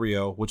Alberto Del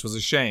Rio, which was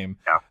a shame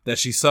that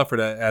she suffered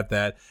at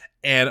that.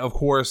 And of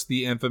course,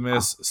 the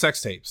infamous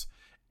sex tapes.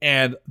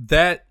 And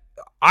that,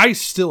 I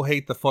still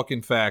hate the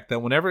fucking fact that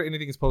whenever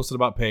anything is posted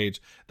about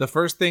Paige, the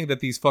first thing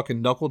that these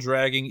fucking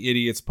knuckle-dragging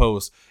idiots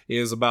post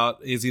is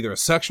either a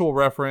sexual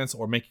reference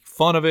or making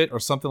fun of it or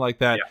something like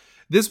that. Yeah.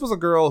 This was a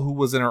girl who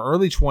was in her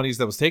early 20s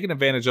that was taken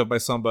advantage of by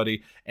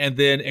somebody and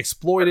then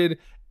exploited,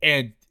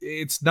 and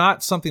it's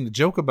not something to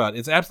joke about.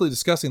 It's absolutely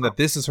disgusting that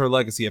this is her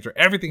legacy after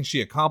everything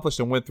she accomplished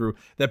and went through,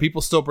 that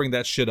people still bring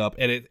that shit up.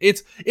 And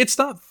it's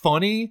not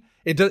funny.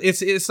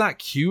 It's not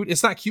cute.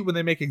 It's not cute when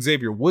they make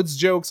Xavier Woods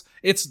jokes.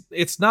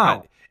 It's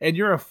not. No. And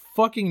you're a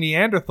fucking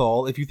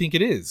Neanderthal if you think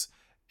it is.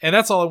 And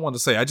that's all I wanted to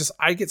say.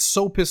 I get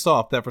so pissed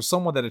off that for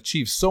someone that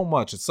achieves so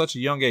much at such a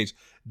young age,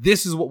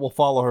 this is what will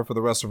follow her for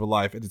the rest of her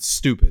life, and it's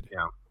stupid.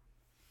 Yeah.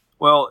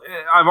 Well,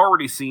 I've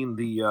already seen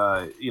the,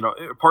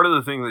 part of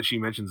the thing that she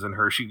mentions in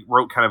her, she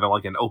wrote kind of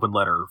like an open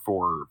letter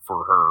for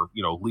her,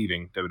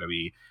 leaving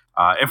WWE.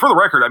 And for the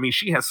record, I mean,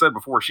 she has said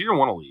before she didn't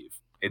want to leave.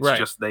 It's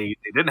just they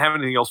didn't have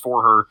anything else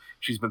for her.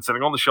 She's been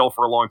sitting on the shelf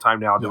for a long time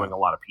now, doing a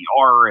lot of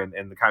PR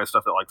and the kind of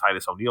stuff that like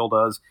Titus O'Neil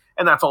does.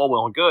 And that's all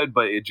well and good,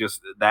 but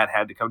that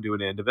had to come to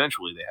an end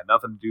eventually. They had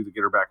nothing to do to get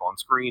her back on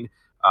screen.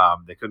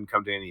 They couldn't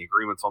come to any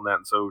agreements on that.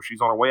 And so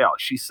she's on her way out.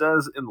 She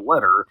says in the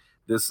letter,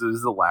 "This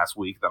is the last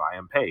week that I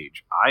am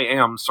Paige. I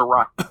am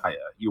Saraya.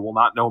 You will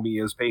not know me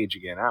as Paige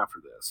again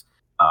after this."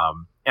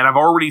 And I've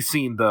already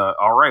seen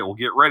all right, well,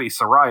 get ready.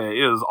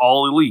 Saraya is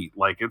all elite.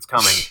 Like, it's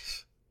coming.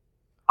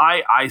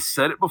 I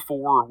said it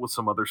before with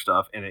some other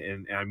stuff,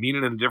 and I mean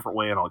it in a different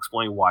way, and I'll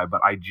explain why,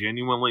 but I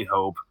genuinely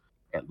hope,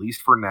 at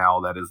least for now,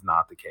 that is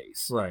not the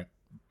case. Right.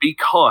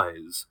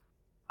 Because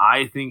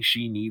I think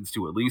she needs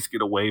to at least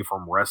get away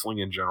from wrestling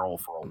in general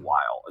for a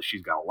while.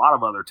 She's got a lot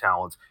of other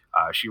talents.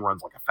 She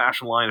runs like a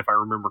fashion line, if I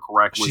remember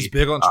correctly. She's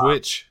big on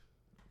Twitch.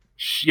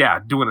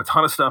 Doing a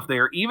ton of stuff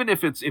there. Even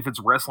if it's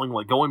wrestling,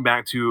 like going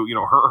back to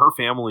her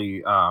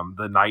family,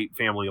 the Knight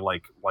family,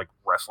 like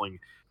wrestling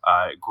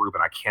group,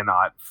 and I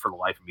cannot for the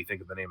life of me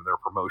think of the name of their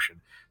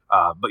promotion.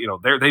 But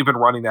they've been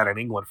running that in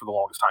England for the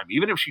longest time.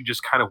 Even if she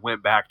just kind of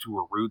went back to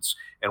her roots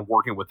and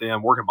working with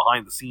them, working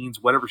behind the scenes,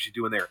 whatever she's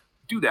doing there,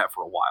 do that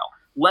for a while.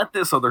 Let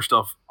this other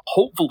stuff,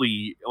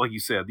 hopefully, like you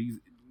said, these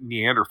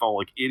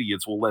Neanderthal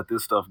idiots will let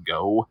this stuff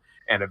go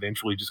and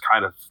eventually just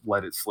kind of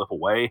let it slip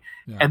away.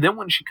 Yeah. And then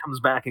when she comes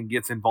back and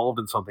gets involved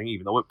in something,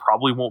 even though it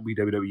probably won't be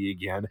WWE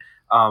again,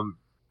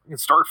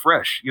 start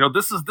fresh.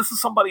 This is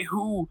somebody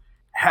who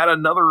had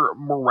another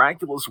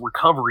miraculous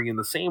recovery in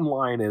the same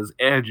line as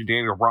Edge and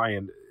Daniel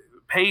Bryan.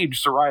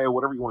 Paige, Saraya,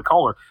 whatever you want to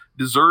call her,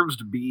 deserves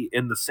to be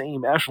in the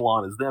same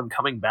echelon as them,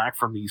 coming back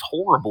from these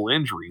horrible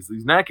injuries,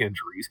 these neck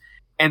injuries,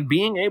 and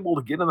being able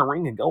to get in the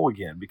ring and go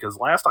again. Because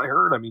last I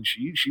heard, I mean,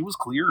 she was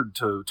cleared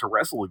to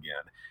wrestle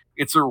again.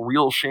 It's a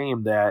real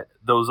shame that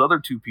those other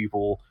two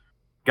people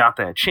got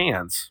that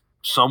chance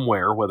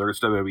somewhere, whether it's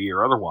WWE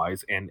or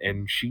otherwise,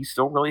 and she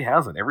still really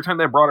hasn't. Every time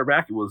they brought her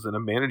back, it was in a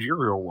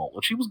managerial role,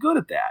 and she was good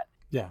at that.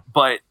 Yeah.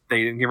 But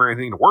they didn't give her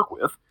anything to work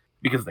with,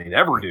 because they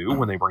never do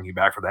when they bring you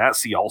back for that.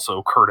 See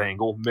also Kurt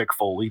Angle, Mick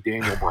Foley,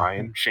 Daniel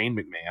Bryan, Shane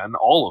McMahon,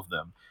 all of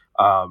them.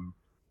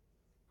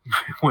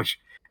 Which,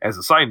 as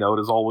a side note,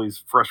 is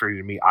always frustrating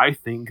to me. I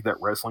think that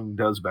wrestling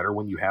does better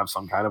when you have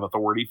some kind of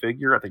authority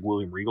figure. I think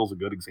William Regal's a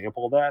good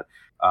example of that.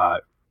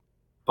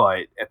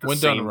 But at the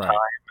same time,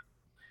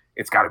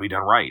 it's got to be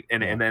done right.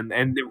 And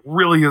it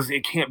really is.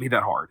 It can't be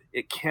that hard.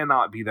 It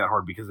cannot be that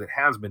hard, because it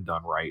has been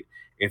done right.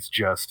 It's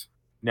just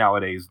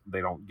nowadays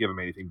they don't give them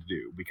anything to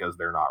do because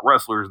they're not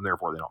wrestlers, and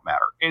therefore they don't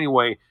matter.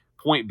 Anyway,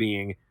 point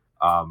being,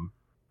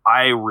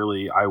 I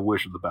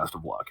wish the best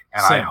of luck,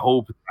 and Same. I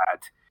hope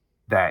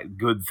that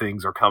good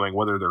things are coming,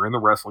 whether they're in the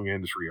wrestling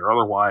industry or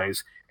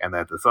otherwise, and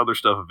that this other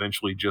stuff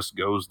eventually just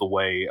goes the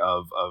way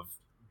of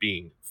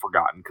being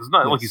forgotten. Because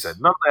like you said,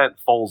 none of that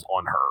falls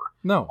on her.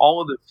 No,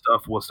 all of this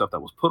stuff was stuff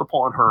that was put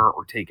upon her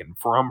or taken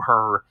from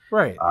her.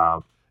 Right.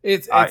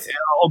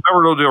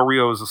 Alberto Del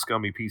Rio is a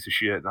scummy piece of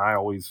shit, and I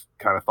always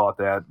kind of thought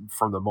that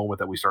from the moment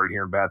that we started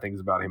hearing bad things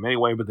about him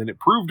anyway, but then it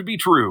proved to be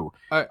true.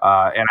 And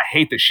I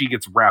hate that she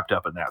gets wrapped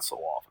up in that so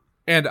often.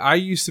 And I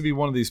used to be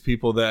one of these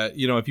people that,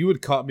 if you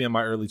had caught me in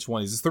my early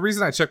 20s, it's the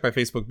reason I check my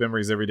Facebook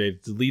memories every day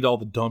to delete all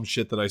the dumb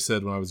shit that I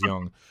said when I was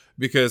young,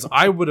 because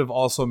I would have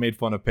also made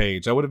fun of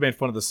Paige. I would have made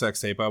fun of the sex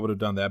tape. I would have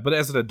done that. But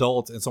as an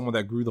adult and someone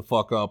that grew the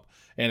fuck up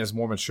and is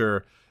more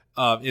mature,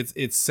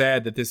 it's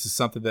sad that this is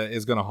something that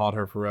is going to haunt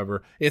her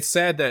forever. It's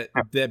sad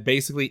that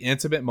basically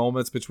intimate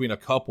moments between a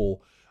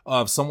couple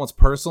of someone's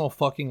personal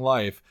fucking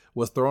life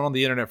was thrown on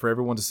the internet for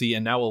everyone to see,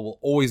 and now it will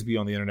always be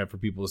on the internet for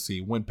people to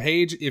see. When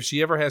Paige, if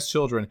she ever has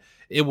children,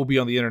 it will be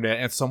on the internet,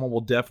 and someone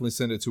will definitely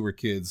send it to her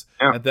kids.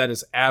 Yeah. And that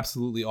is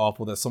absolutely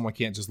awful that someone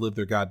can't just live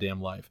their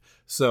goddamn life.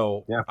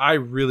 So I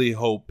really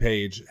hope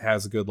Paige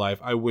has a good life.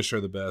 I wish her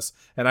the best,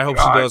 and I hope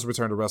she does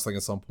return to wrestling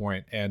at some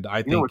point. And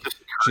I think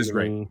she's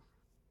great.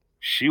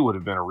 She would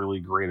have been a really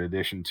great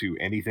addition to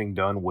anything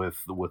done with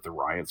the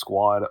Riot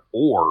Squad,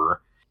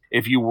 or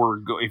if you're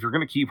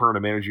going to keep her in a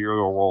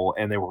managerial role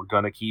and they were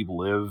going to keep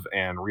Liv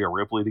and Rhea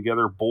Ripley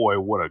together, boy,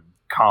 what a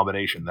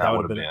combination that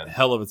would have been. A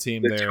hell of a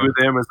team there. The two of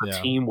them as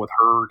a team with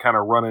her kind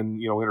of running,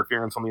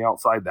 interference on the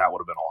outside, that would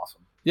have been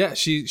awesome. Yeah,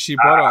 she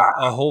brought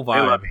a whole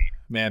vibe.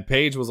 Man,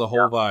 Paige was a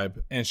whole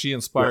vibe, and she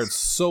inspired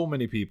so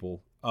many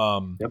people.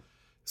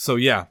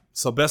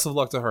 So best of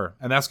luck to her.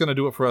 And that's going to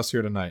do it for us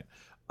here tonight.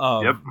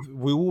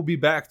 We will be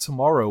back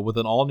tomorrow with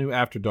an all-new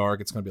After Dark.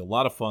 It's going to be a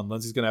lot of fun.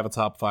 Lindsay's going to have a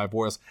top 5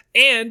 for us.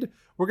 And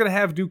we're going to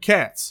have new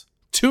cats.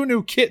 2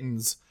 new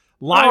kittens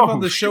live on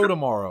the show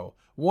tomorrow.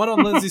 One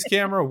on Lindsay's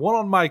camera, one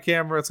on my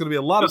camera. It's going to be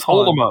a lot of fun.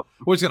 Hold them up.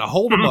 We're just going to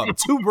hold them up.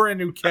 2 brand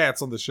new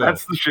cats on the show.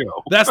 That's the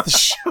show. That's the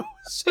show.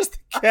 It's just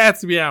the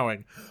cats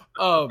meowing.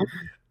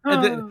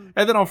 And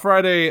then on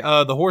Friday,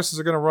 the horses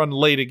are going to run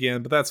late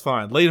again, but that's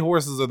fine. Late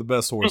horses are the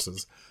best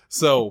horses.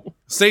 So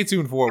stay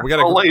tuned for it. We got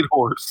a late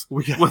horse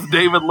with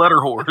David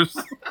Letterhorse.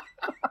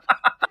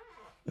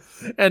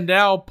 And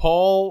now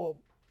Paul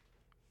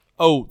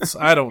Oates.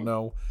 I don't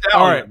know.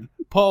 All right.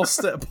 Paul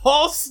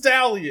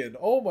Stallion.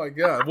 Oh my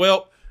God.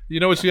 Well, you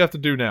know what you have to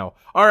do now.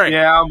 All right.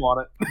 Yeah, I'm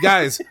on it.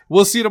 Guys,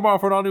 we'll see you tomorrow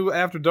for an all new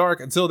After Dark.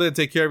 Until then,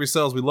 take care of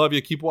yourselves. We love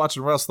you. Keep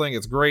watching wrestling.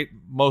 It's great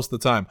most of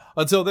the time.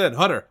 Until then,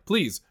 Hunter,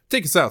 please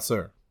take us out,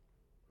 sir.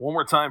 One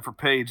more time for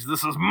Paige.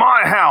 This is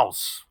my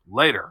house.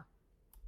 Later.